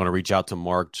 If you want to reach out to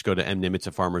Mark, just go to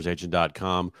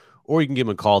mnimitz@farmersagent.com, or you can give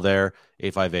him a call there,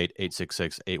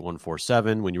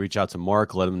 858-866-8147. When you reach out to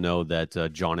Mark, let him know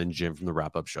that John and Jim from the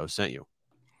Wrap-Up Show sent you.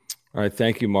 All right,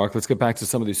 thank you, Mark. Let's get back to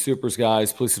some of these supers,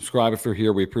 guys. Please subscribe if you're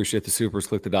here. We appreciate the supers.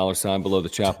 Click the $ below the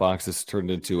chat box. This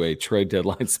turned into a trade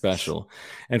deadline special.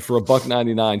 And for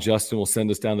 $1.99, Justin will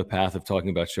send us down the path of talking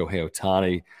about Shohei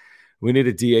Ohtani. We need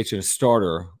a DH and a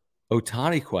starter.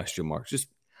 Ohtani ?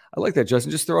 I like that, Justin.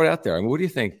 Just throw it out there. I mean, what do you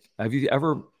think? Have you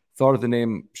ever thought of the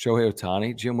name Shohei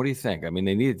Ohtani? Jim, what do you think? I mean,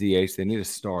 they need a DH. They need a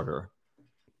starter.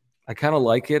 I kind of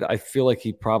like it. I feel like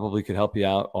he probably could help you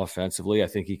out offensively. I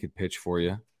think he could pitch for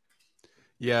you.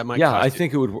 Yeah, I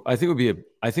think it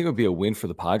would be a win for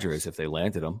the Padres if they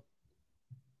landed him.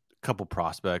 A couple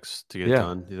prospects to get it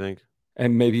done, do you think?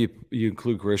 And maybe you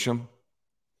include Grisham.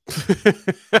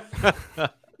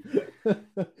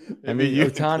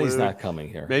 Ohtani's not coming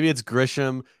here. Maybe it's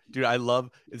Grisham, dude. I love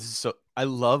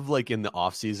like in the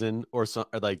offseason or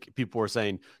like people were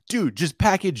saying, dude, just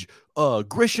package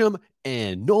Grisham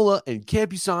and Nola and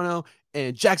Campusano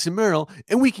and Jackson Merrill,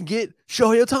 and we can get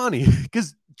Shohei Ohtani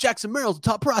because Jackson Merrill's a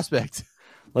top prospect.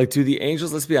 Like, do the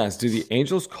Angels, let's be honest, do the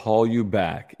Angels call you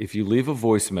back if you leave a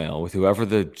voicemail with whoever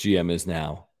the GM is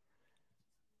now?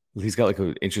 He's got like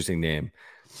an interesting name.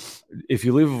 If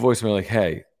you leave a voicemail like,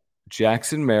 hey,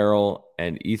 Jackson Merrill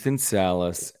and Ethan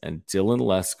Salas and Dylan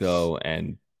Lesko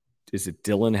and is it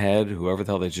Dylan Head, whoever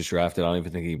the hell they just drafted? I don't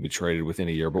even think he can be traded within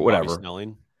a year, but whatever. Robbie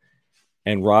Snelling.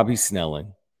 And Robbie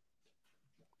Snelling.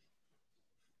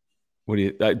 What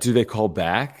do they call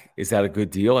back? Is that a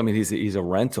good deal? I mean, he's a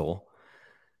rental.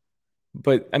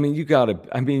 But I mean, you gotta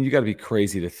be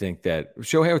crazy to think that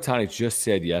Shohei Ohtani just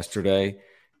said yesterday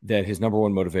that his number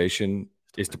one motivation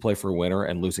is to play for a winner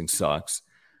and losing sucks.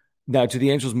 Now, do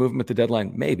the Angels move him at the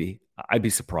deadline? Maybe. I'd be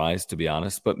surprised, to be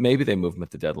honest, but maybe they move him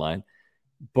at the deadline.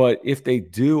 But if they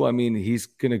do, I mean, he's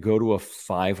going to go to a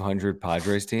 500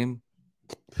 Padres team.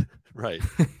 Right.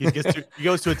 He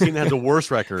goes to a team that has a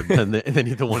worse record than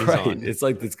the one he's on. It's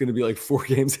like it's going to be like 4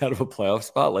 games out of a playoff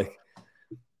spot. Like,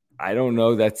 I don't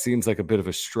know. That seems like a bit of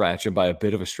a stretch. And by a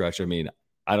bit of a stretch, I mean,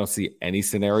 I don't see any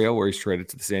scenario where he's traded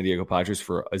to the San Diego Padres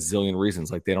for a zillion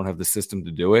reasons. Like, they don't have the system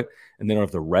to do it, and they don't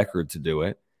have the record to do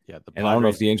it. Yeah, and I don't know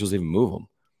if the Angels even move him.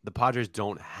 The Padres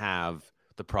don't have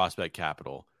the prospect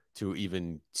capital to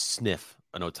even sniff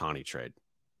an Ohtani trade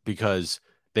because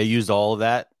they used all of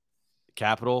that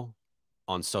capital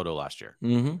on Soto last year.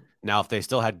 Mm-hmm. Now, if they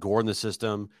still had Gore in the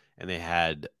system and they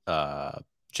had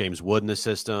James Wood in the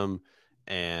system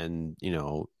and,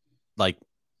 like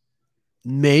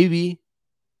maybe,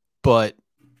 but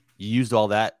you used all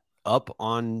that up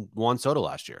on Juan Soto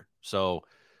last year. So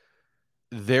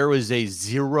there was a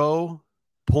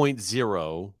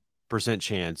 0.0%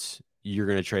 chance you're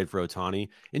going to trade for Ohtani.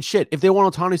 And shit, if they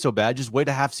want Ohtani so bad, just wait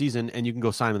a half season and you can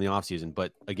go sign him in the offseason.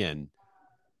 But again,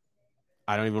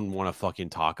 I don't even want to fucking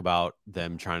talk about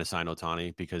them trying to sign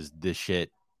Ohtani because this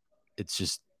shit, it's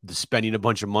just the spending a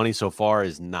bunch of money so far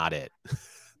is not it.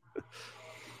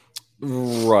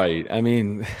 Right. I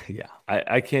mean, yeah,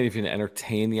 I can't even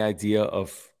entertain the idea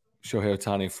of Shohei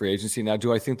Ohtani free agency. Now,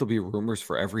 do I think there'll be rumors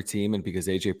for every team? And because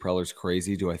AJ Preller's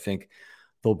crazy, do I think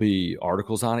there'll be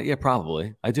articles on it? Yeah,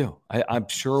 probably. I do. I'm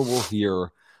sure we'll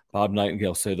hear Bob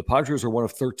Nightingale say the Padres are one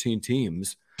of 13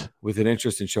 teams with an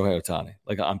interest in Shohei Ohtani.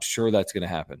 Like, I'm sure that's going to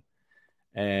happen.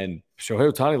 And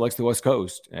Shohei Ohtani likes the West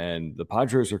Coast, and the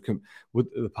Padres are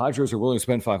willing to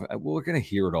spend $5. Well, we're going to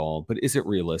hear it all, but is it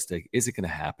realistic? Is it going to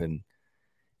happen?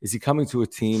 Is he coming to a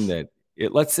team that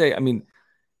let's say, I mean,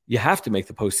 you have to make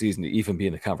the postseason to even be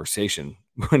in the conversation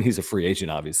when he's a free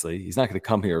agent, obviously. He's not going to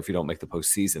come here if you don't make the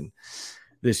postseason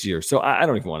this year. So I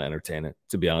don't even want to entertain it,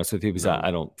 to be honest with you, because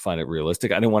I don't find it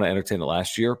realistic. I didn't want to entertain it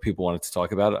last year. People wanted to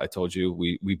talk about it. I told you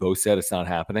we both said it's not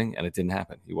happening, and it didn't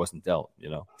happen. He wasn't dealt,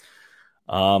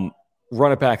 Run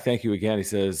it back. Thank you again. He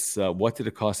says, what did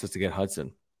it cost us to get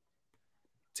Hudson?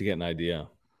 To get an idea.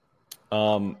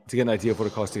 To get an idea of what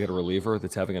it costs to get a reliever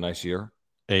that's having a nice year.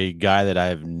 A guy that I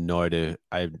have no idea.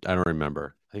 I don't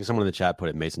remember. I think someone in the chat put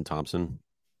it Mason Thompson.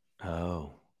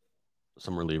 Oh.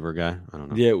 Some reliever guy. I don't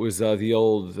know. Yeah, it was the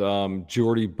old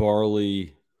Jordy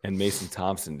Barley and Mason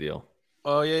Thompson deal.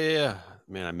 Oh, yeah.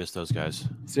 Man, I miss those guys.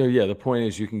 So, yeah, the point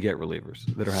is you can get relievers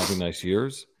that are having nice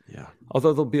years. Yeah.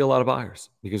 Although there'll be a lot of buyers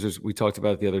because we talked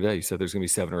about it the other day. You said there's going to be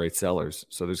 7 or 8 sellers.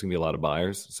 So there's going to be a lot of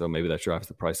buyers. So maybe that drives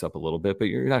the price up a little bit. But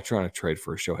you're not trying to trade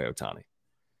for Shohei Ohtani.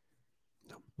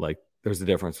 No. Like, there's a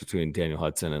difference between Daniel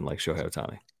Hudson and, like, Shohei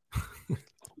Ohtani.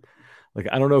 Like,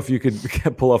 I don't know if you could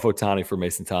pull off Ohtani for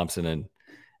Mason Thompson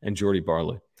and Jordy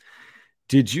Barley.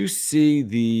 Did you see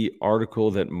the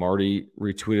article that Marty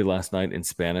retweeted last night in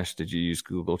Spanish? Did you use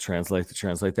Google Translate to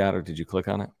translate that, or did you click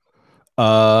on it?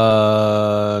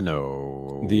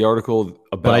 No. The article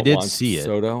about but I did Juan see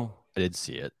Soto. I did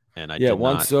see it, and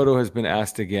Juan Soto has been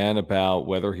asked again about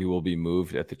whether he will be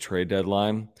moved at the trade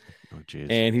deadline. Oh, geez.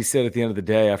 And he said at the end of the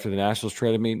day, after the Nationals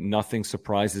traded me, nothing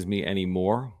surprises me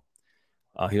anymore.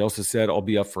 He also said, I'll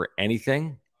be up for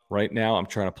anything. Right now, I'm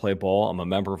trying to play ball. I'm a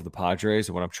member of the Padres,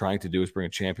 and what I'm trying to do is bring a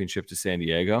championship to San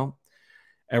Diego.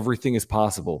 Everything is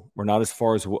possible. We're not as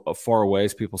far away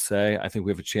as people say. I think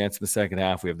we have a chance in the second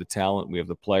half. We have the talent. We have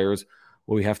the players.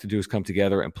 What we have to do is come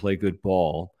together and play good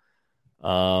ball.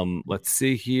 Let's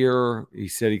see here. He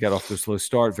said he got off to a slow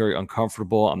start, very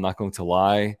uncomfortable. I'm not going to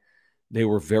lie. They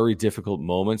were very difficult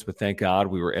moments, but thank God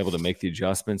we were able to make the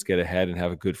adjustments, get ahead, and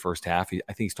have a good first half. I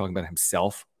think he's talking about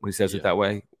himself when he says it that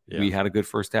way. Yeah. We had a good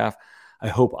first half. I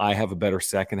hope I have a better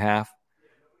second half.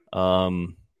 Right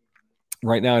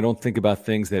now, I don't think about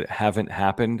things that haven't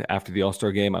happened after the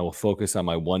All-Star game. I will focus on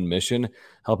my one mission,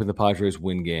 helping the Padres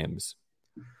win games.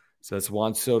 So that's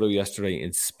Juan Soto yesterday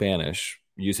in Spanish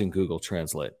using Google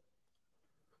Translate.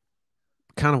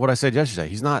 Kind of what I said yesterday.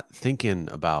 He's not thinking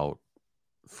about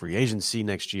free agency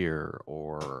next year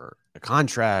or a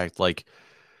contract. Like,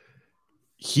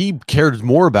 he cares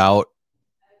more about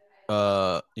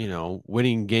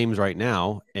winning games right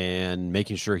now and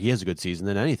making sure he has a good season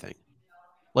than anything.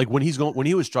 Like, when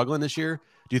he was struggling this year,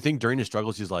 do you think during his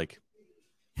struggles he's like,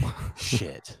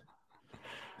 shit,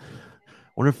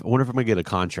 wonder if I'm gonna get a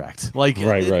contract? Like,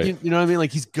 right. You know what I mean?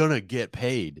 Like, he's gonna get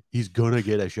paid. He's gonna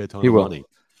get a shit ton of money.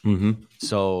 Mm-hmm.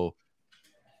 So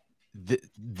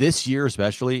this year,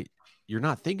 especially, you're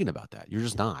not thinking about that. You're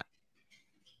just not.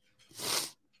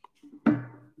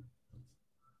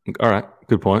 All right.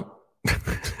 Good point.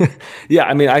 Yeah.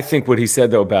 I mean, I think what he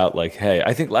said, though, about like, hey,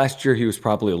 I think last year he was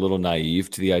probably a little naive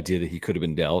to the idea that he could have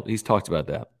been dealt. He's talked about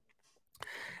that.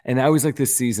 And now he's like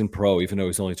this seasoned pro, even though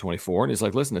he's only 24. And he's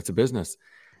like, listen, it's a business.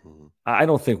 I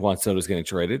don't think Juan Soto's getting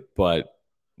traded, but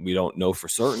we don't know for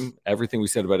certain. Everything we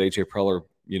said about AJ Preller,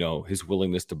 his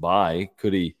willingness to buy,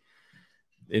 could he,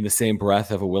 in the same breath,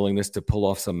 have a willingness to pull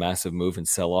off some massive move and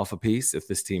sell off a piece if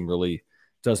this team really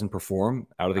doesn't perform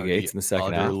out of the gates in the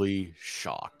second half? Utterly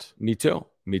shocked. Me too.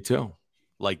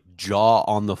 Like jaw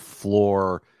on the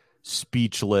floor,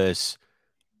 speechless.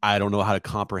 I don't know how to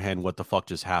comprehend what the fuck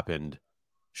just happened.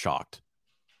 Shocked.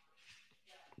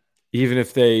 Even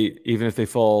if they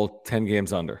fall 10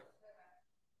 games under.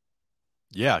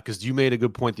 Yeah, because you made a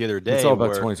good point the other day. It's all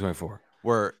about 2024.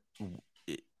 Where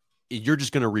you're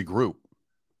just going to regroup.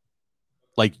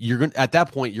 Like at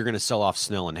that point, you're going to sell off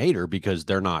Snell and Hader because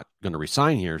they're not going to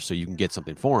resign here, so you can get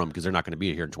something for them because they're not going to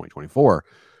be here in 2024.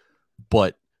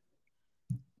 But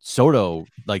Soto,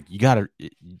 like you got to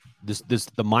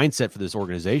the mindset for this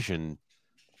organization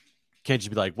can't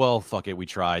just be like, well, fuck it, we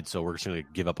tried, so we're just going to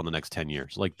give up on the next 10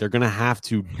 years. Like they're going to have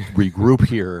to regroup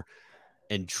here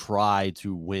and try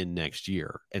to win next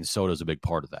year, and Soto's a big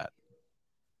part of that.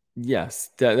 Yes,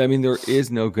 I mean there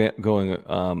is no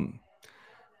going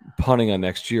punting on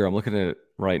next year. I'm looking at it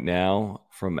right now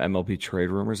from MLB trade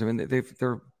rumors. I mean,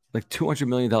 they're like $200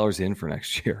 million in for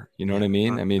next year. You know what I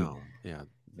mean?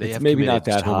 It's maybe not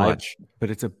that high, much. But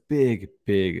it's a big,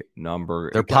 big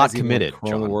number. They're pot committed.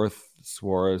 Cronenworth,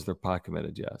 Suarez, they're pot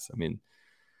committed. Yes, I mean,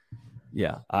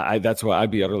 yeah, that's why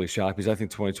I'd be utterly shocked because I think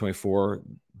 2024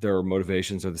 their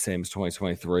motivations are the same as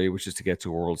 2023, which is to get to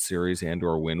a World Series and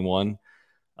or win one.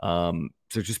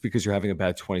 So just because you're having a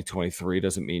bad 2023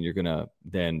 doesn't mean you're going to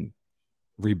then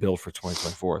rebuild for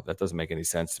 2024. That doesn't make any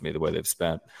sense to me, the way they've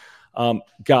spent.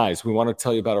 Guys, we want to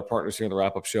tell you about our partners here in the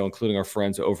wrap-up show, including our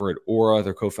friends over at Aura.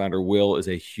 Their co-founder, Will, is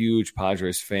a huge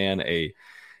Padres fan, a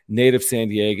native San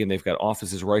Diegan. They've got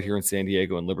offices right here in San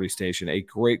Diego and Liberty Station, a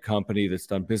great company that's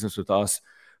done business with us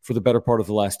for the better part of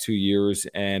the last 2 years.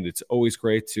 And it's always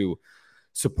great to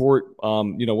support,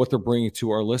 what they're bringing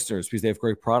to our listeners because they have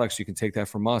great products. You can take that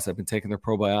from us. I've been taking their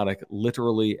probiotic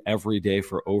literally every day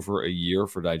for over a year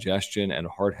for digestion and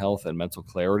heart health and mental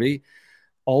clarity.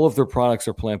 All of their products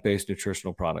are plant-based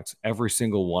nutritional products, every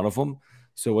single one of them.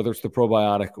 So whether it's the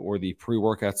probiotic or the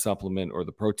pre-workout supplement or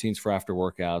the proteins for after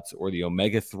workouts or the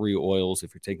omega-3 oils,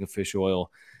 if you're taking fish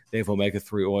oil, they have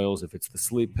omega-3 oils. If it's the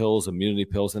sleep pills, immunity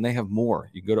pills, and they have more.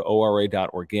 You can go to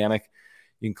ora.organic.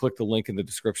 You can click the link in the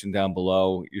description down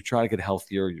below. You're trying to get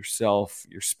healthier yourself,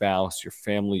 your spouse, your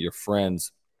family, your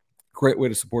friends. Great way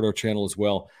to support our channel as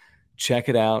well. Check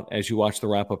it out as you watch the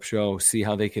wrap-up show. See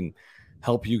how they can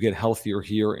help you get healthier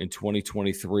here in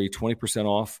 2023. 20%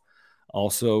 off.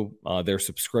 Also, their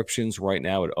subscriptions right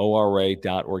now at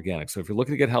ora.organic. So if you're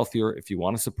looking to get healthier, if you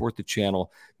want to support the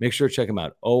channel, make sure to check them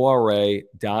out,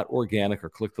 ora.organic, or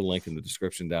click the link in the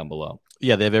description down below.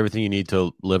 Yeah, they have everything you need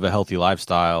to live a healthy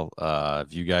lifestyle.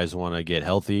 If you guys want to get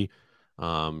healthy,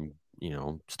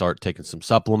 start taking some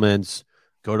supplements,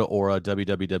 go to Aura,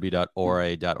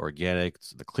 www.ora.organic.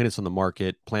 It's the cleanest on the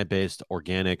market, plant-based,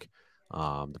 organic.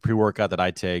 The pre-workout that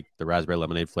I take, the raspberry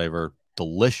lemonade flavor,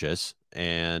 delicious.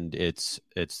 And it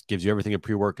gives you everything a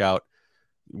pre-workout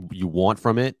you want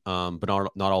from it, but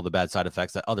not all the bad side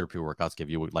effects that other pre-workouts give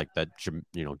you, like that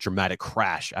dramatic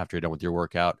crash after you're done with your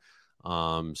workout.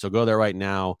 So go there right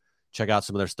now, check out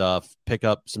some of their stuff, pick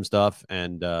up some stuff,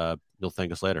 and you'll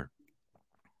thank us later.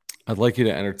 I'd like you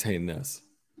to entertain this.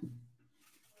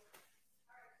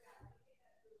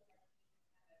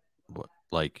 What,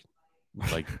 like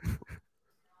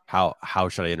how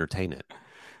should I entertain it?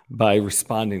 By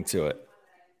responding to it.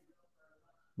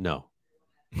 No.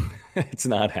 It's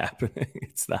not happening.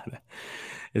 It's not.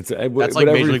 It's that's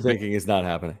whatever like you're thinking is not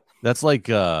happening. That's like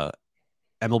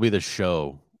MLB The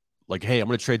Show. Like, hey, I'm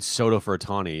going to trade Soto for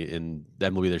Ohtani in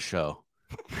MLB The Show.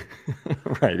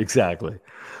 Right, exactly.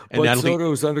 And but Soto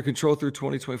is under control through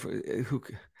 2024.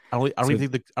 I don't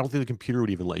think the computer would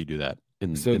even let you do that.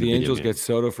 The Angels get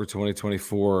Soto for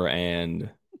 2024, and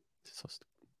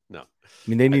no, I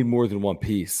mean they need more than one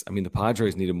piece. I mean the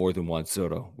Padres needed more than one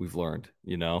Soto. We've learned,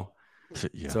 Yeah.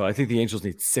 So I think the Angels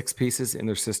need 6 pieces in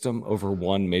their system over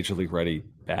one major league ready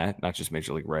bat, not just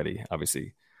major league ready.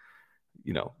 Obviously,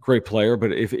 great player,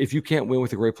 but if you can't win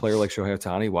with a great player like Shohei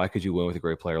Ohtani, why could you win with a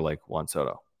great player like Juan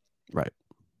Soto? Right.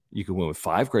 You could win with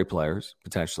 5 great players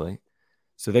potentially.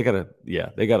 So they gotta.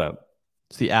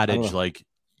 It's the adage, like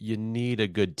you need a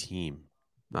good team,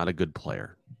 not a good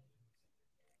player.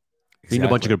 You need a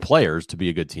bunch of good players to be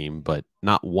a good team, but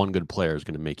not one good player is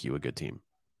going to make you a good team.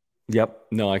 Yep.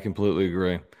 No, I completely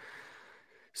agree.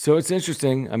 So it's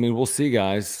interesting. I mean, we'll see,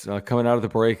 guys. Coming out of the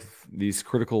break, these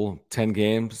critical 10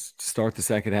 games to start the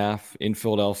second half in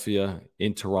Philadelphia,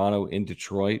 in Toronto, in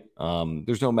Detroit.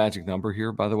 There's no magic number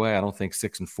here, by the way. I don't think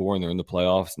 6-4 and they're in the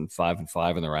playoffs and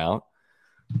 5-5 and they're out,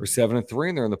 or 7-3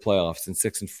 and they're in the playoffs and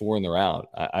 6-4 and they're out.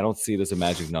 I don't see it as a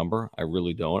magic number. I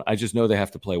really don't. I just know they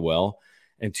have to play well.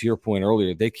 And to your point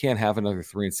earlier, they can't have another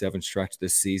 3-7 stretch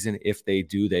this season. If they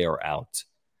do, they are out.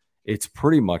 It's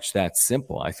pretty much that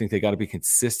simple. I think they got to be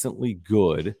consistently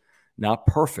good, not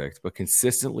perfect, but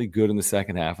consistently good in the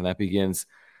second half. And that begins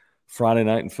Friday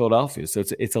night in Philadelphia. So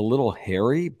it's a little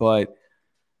hairy, but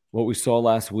what we saw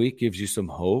last week gives you some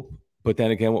hope. But then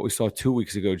again, what we saw 2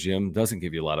 weeks ago, Jim, doesn't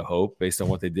give you a lot of hope based on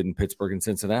what they did in Pittsburgh and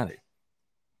Cincinnati.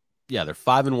 Yeah, they're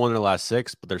 5-1 in their last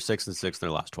 6, but they're 6-6 in their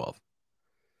last 12.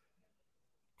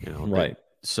 Right.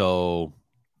 So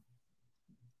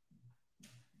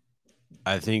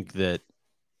I think that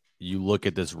you look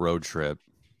at this road trip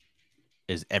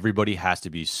is everybody has to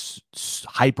be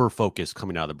hyper focused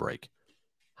coming out of the break.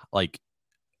 Like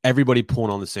everybody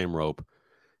pulling on the same rope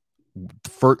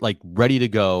for ready to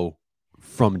go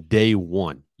from day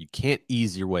one. You can't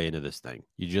ease your way into this thing.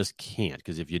 You just can't,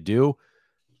 because if you do,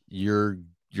 you're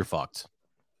fucked.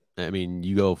 I mean,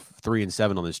 you go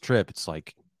 3-7 on this trip. It's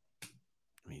like, I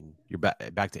mean, you're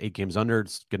back to 8 games under.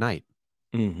 It's good night.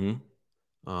 Mm-hmm.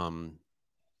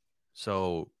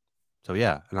 So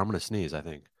yeah, and I'm gonna sneeze, I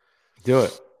think. Do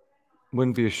it.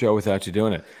 Wouldn't be a show without you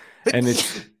doing it. And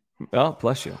it's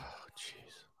bless you. Oh,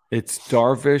 jeez. It's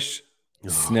Darvish,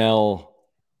 Snell,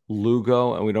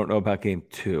 Lugo, and we don't know about game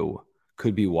 2.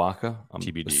 Could be Waka. I'm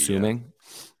TBD, assuming. Yeah.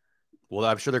 Well,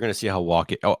 I'm sure they're gonna see how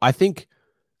Waka. Oh, I think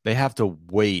they have to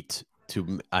wait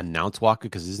to announce Waka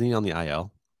because isn't he on the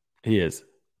IL? He is.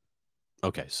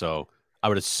 Okay, so I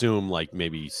would assume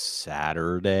maybe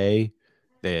Saturday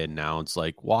they announce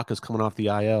Waka's coming off the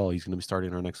IL. He's going to be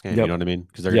starting our next game. Yep. You know what I mean?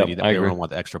 Because they're going to need that. They don't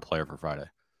want the extra player for Friday.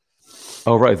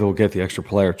 Oh, right. They'll get the extra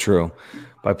player, true,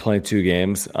 by playing 2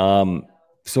 games. So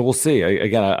we'll see.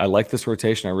 I like this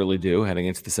rotation. I really do heading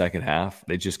into the second half.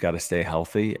 They just got to stay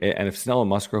healthy. And if Snell and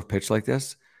Musgrove pitch like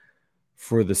this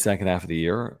for the second half of the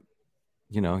year,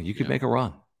 you could make a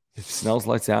run. If Snell's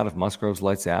lights out, if Musgrove's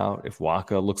lights out, if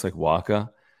Waka looks like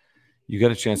Waka, you got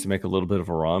a chance to make a little bit of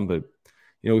a run. But,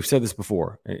 we've said this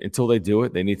before. Until they do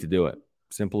it, they need to do it.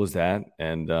 Simple as that.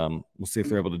 And we'll see if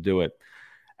they're able to do it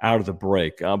out of the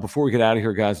break. Before we get out of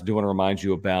here, guys, I do want to remind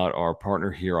you about our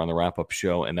partner here on the wrap-up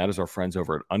show, and that is our friends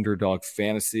over at Underdog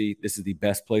Fantasy. This is the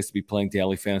best place to be playing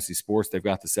daily fantasy sports. They've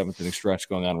got the 7th inning stretch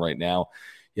going on right now.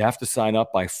 You have to sign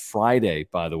up by Friday,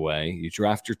 by the way. You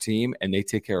draft your team, and they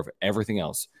take care of everything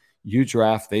else. You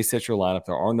draft, they set your lineup.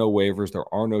 There are no waivers.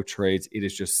 There are no trades. It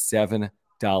is just $7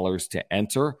 to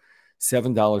enter.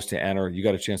 $7 to enter. You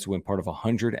got a chance to win part of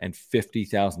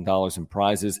 $150,000 in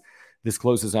prizes. This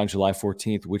closes on July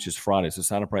 14th, which is Friday. So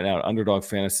sign up right now at Underdog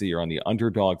Fantasy or on the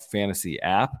Underdog Fantasy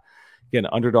app. Again,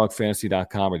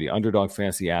 UnderdogFantasy.com or the Underdog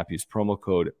Fantasy app. Use promo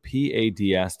code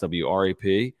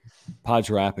PADSWRAP. Pods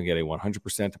your app and get a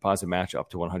 100% deposit match up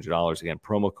to $100. Again,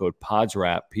 promo code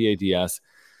PODSWRAP, PADSWRAP,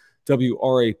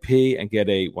 and get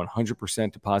a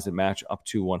 100% deposit match up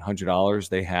to $100.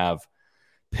 They have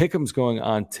Pick'ems going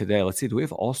on today. Let's see. Do we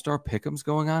have all-star Pick'ems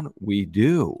going on? We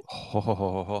do.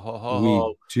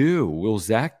 We do. Will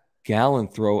Zach Gallen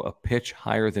throw a pitch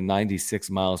higher than 96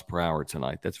 miles per hour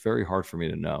tonight? That's very hard for me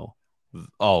to know.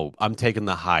 Oh, I'm taking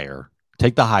the higher.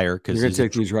 Take the higher because you're going to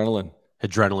take the adrenaline.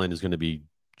 Adrenaline is going to be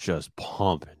just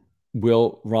pumping.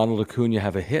 Will Ronald Acuna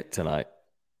have a hit tonight?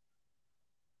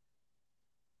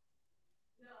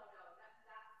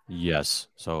 Yes.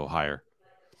 So higher.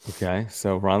 Okay,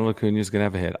 so Ronald Acuna is going to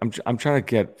have a hit. I'm trying to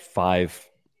get 5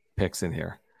 picks in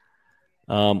here.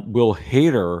 Was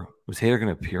Hader going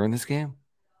to appear in this game?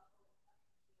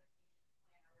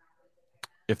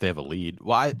 If they have a lead.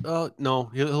 Why? No,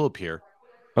 he'll appear.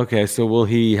 Okay, so will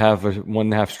he have 1.5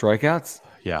 strikeouts?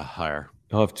 Yeah, higher.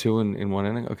 He'll have 2 in 1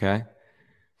 inning? Okay.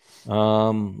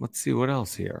 Let's see what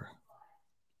else here.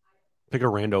 Pick a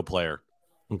rando player.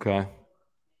 Okay.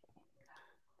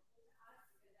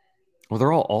 Well,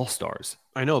 they're all stars.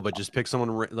 I know, but just pick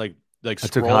someone like. I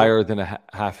took higher than a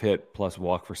half hit plus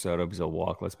walk for Soto because he'll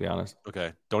walk. Let's be honest.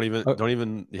 Okay, don't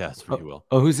even. Yeah, that's what you will.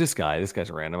 Oh, who's this guy? This guy's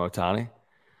a random Ohtani.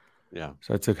 Yeah.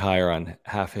 So I took higher on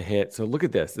half a hit. So look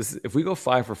at this. This is if we go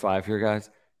 5 for 5 here, guys.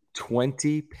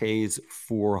 20 pays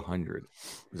 400.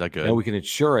 Is that good? And we can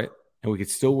insure it, and we could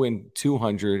still win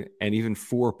 200, and even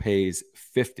 4 pays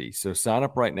 50. So sign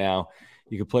up right now.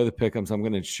 You can play the pick'ems. I'm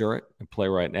going to insure it and play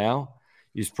right now.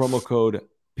 Use promo code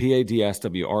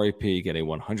PADSWRAP. Get a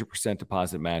 100%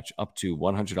 deposit match up to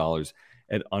 $100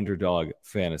 at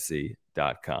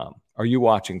UnderdogFantasy.com. Are you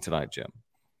watching tonight, Jim?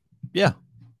 Yeah,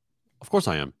 of course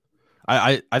I am.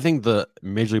 I think the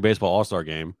Major League Baseball All-Star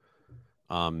Game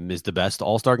is the best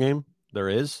All-Star game there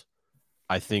is.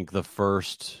 I think the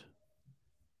first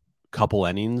couple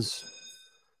innings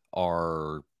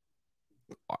are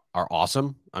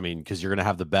awesome. I mean, because you're going to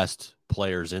have the best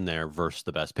players in there versus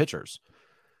the best pitchers.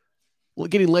 Well,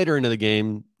 getting later into the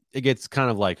game, it gets kind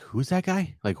of like, who's that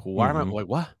guy? Like, why am I like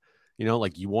what? You know,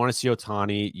 like you want to see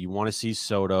Ohtani, you want to see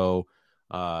Soto,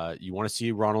 you want to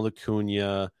see Ronald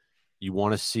Acuna, you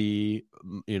want to see,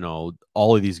 you know,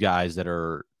 all of these guys that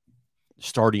are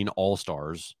starting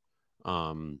all-stars.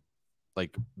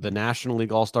 Like the National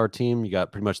League All-Star team, you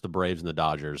got pretty much the Braves and the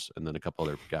Dodgers, and then a couple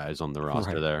other guys on the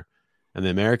roster there. And the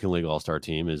American League All-Star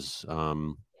team is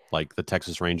like the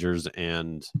Texas Rangers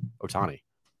and Ohtani.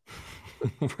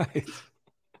 Right.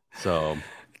 So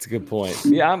it's a good point.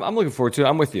 Yeah, I'm looking forward to it.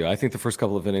 I'm with you. I think the first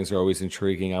couple of innings are always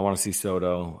intriguing. I want to see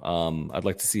Soto. I'd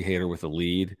like to see Hader with a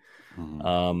lead.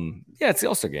 Yeah, it's the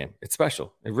All-Star game. It's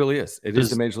special. It really is. It is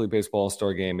the Major League Baseball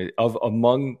All-Star game.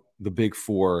 Among the big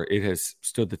four, it has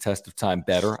stood the test of time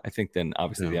better, I think, than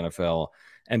obviously the NFL.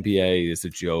 NBA is a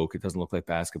joke. It doesn't look like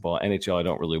basketball. NHL, I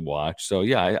don't really watch. So,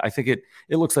 yeah, I think it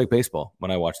looks like baseball when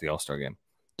I watch the All-Star game.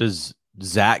 Does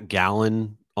Zach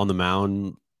Gallen on the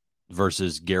mound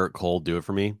versus Garrett Cole do it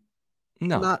for me?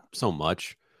 No. Not so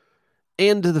much.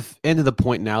 And to the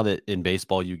point now that in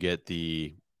baseball you get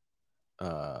the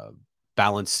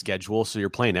balanced schedule, so you're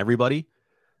playing everybody.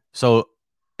 So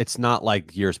it's not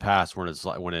like years past when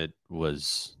it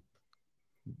was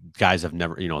guys have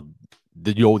never, you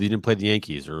didn't play the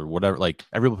Yankees or whatever. Like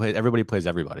everybody plays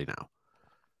everybody now.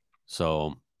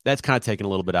 So that's kind of taken a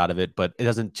little bit out of it, but it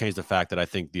doesn't change the fact that I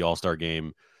think the All-Star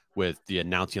game with the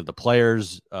announcing of the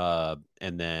players and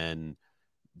then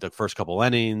the first couple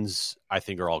innings, I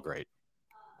think are all great.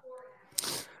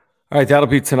 All right, that'll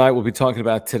be tonight. We'll be talking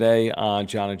about today on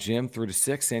John and Jim, 3 to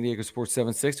 6, San Diego Sports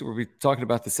 760. We'll be talking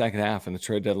about the second half and the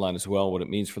trade deadline as well, what it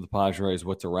means for the Padres,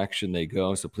 what direction they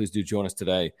go. So please do join us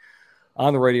today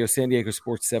on the radio, San Diego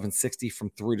Sports 760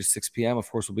 from 3 to 6 p.m.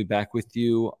 Of course, we'll be back with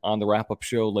you on the wrap-up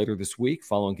show later this week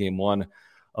following Game 1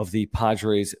 of the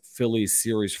Padres-Phillies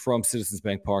series from Citizens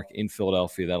Bank Park in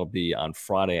Philadelphia. That'll be on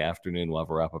Friday afternoon. We'll have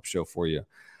a wrap-up show for you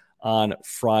on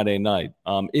Friday night.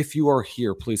 If you are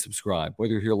here, please subscribe.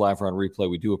 Whether you're here live or on replay,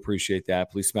 we do appreciate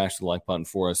that. Please smash the like button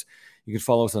for us. You can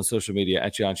follow us on social media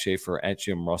at John Schaefer, at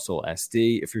Jim Russell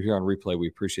SD. If you're here on replay, we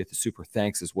appreciate the super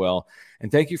thanks as well.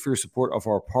 And thank you for your support of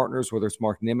our partners, whether it's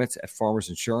Mark Nimitz at Farmers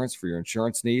Insurance for your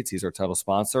insurance needs. He's our title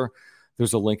sponsor.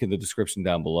 There's a link in the description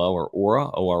down below, or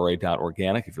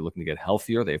ora.organic. If you're looking to get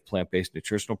healthier, they have plant-based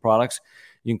nutritional products.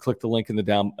 You can click the link in the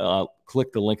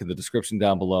description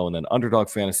down below. And then Underdog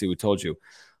Fantasy, we told you,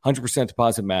 100%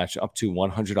 deposit match up to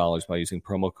 $100 by using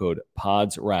promo code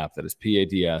PODSWRAP. That is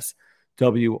PADSWRAP.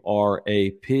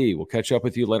 We'll catch up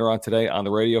with you later on today on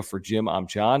the radio. For Jim, I'm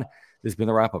John. This has been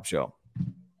the wrap-up show.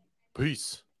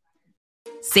 Peace.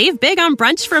 Save big on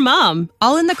brunch for mom,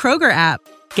 all in the Kroger app.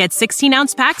 Get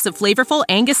 16-ounce packs of flavorful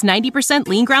Angus 90%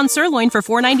 lean ground sirloin for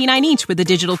 $4.99 each with a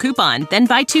digital coupon. Then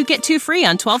buy 2, get 2 free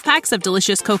on 12 packs of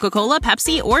delicious Coca-Cola,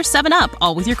 Pepsi, or 7-Up,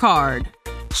 all with your card.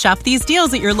 Shop these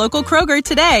deals at your local Kroger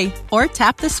today, or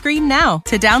tap the screen now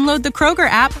to download the Kroger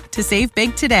app to save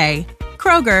big today.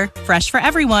 Kroger, fresh for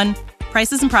everyone.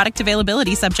 Prices and product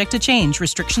availability subject to change.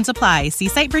 Restrictions apply. See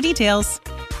site for details.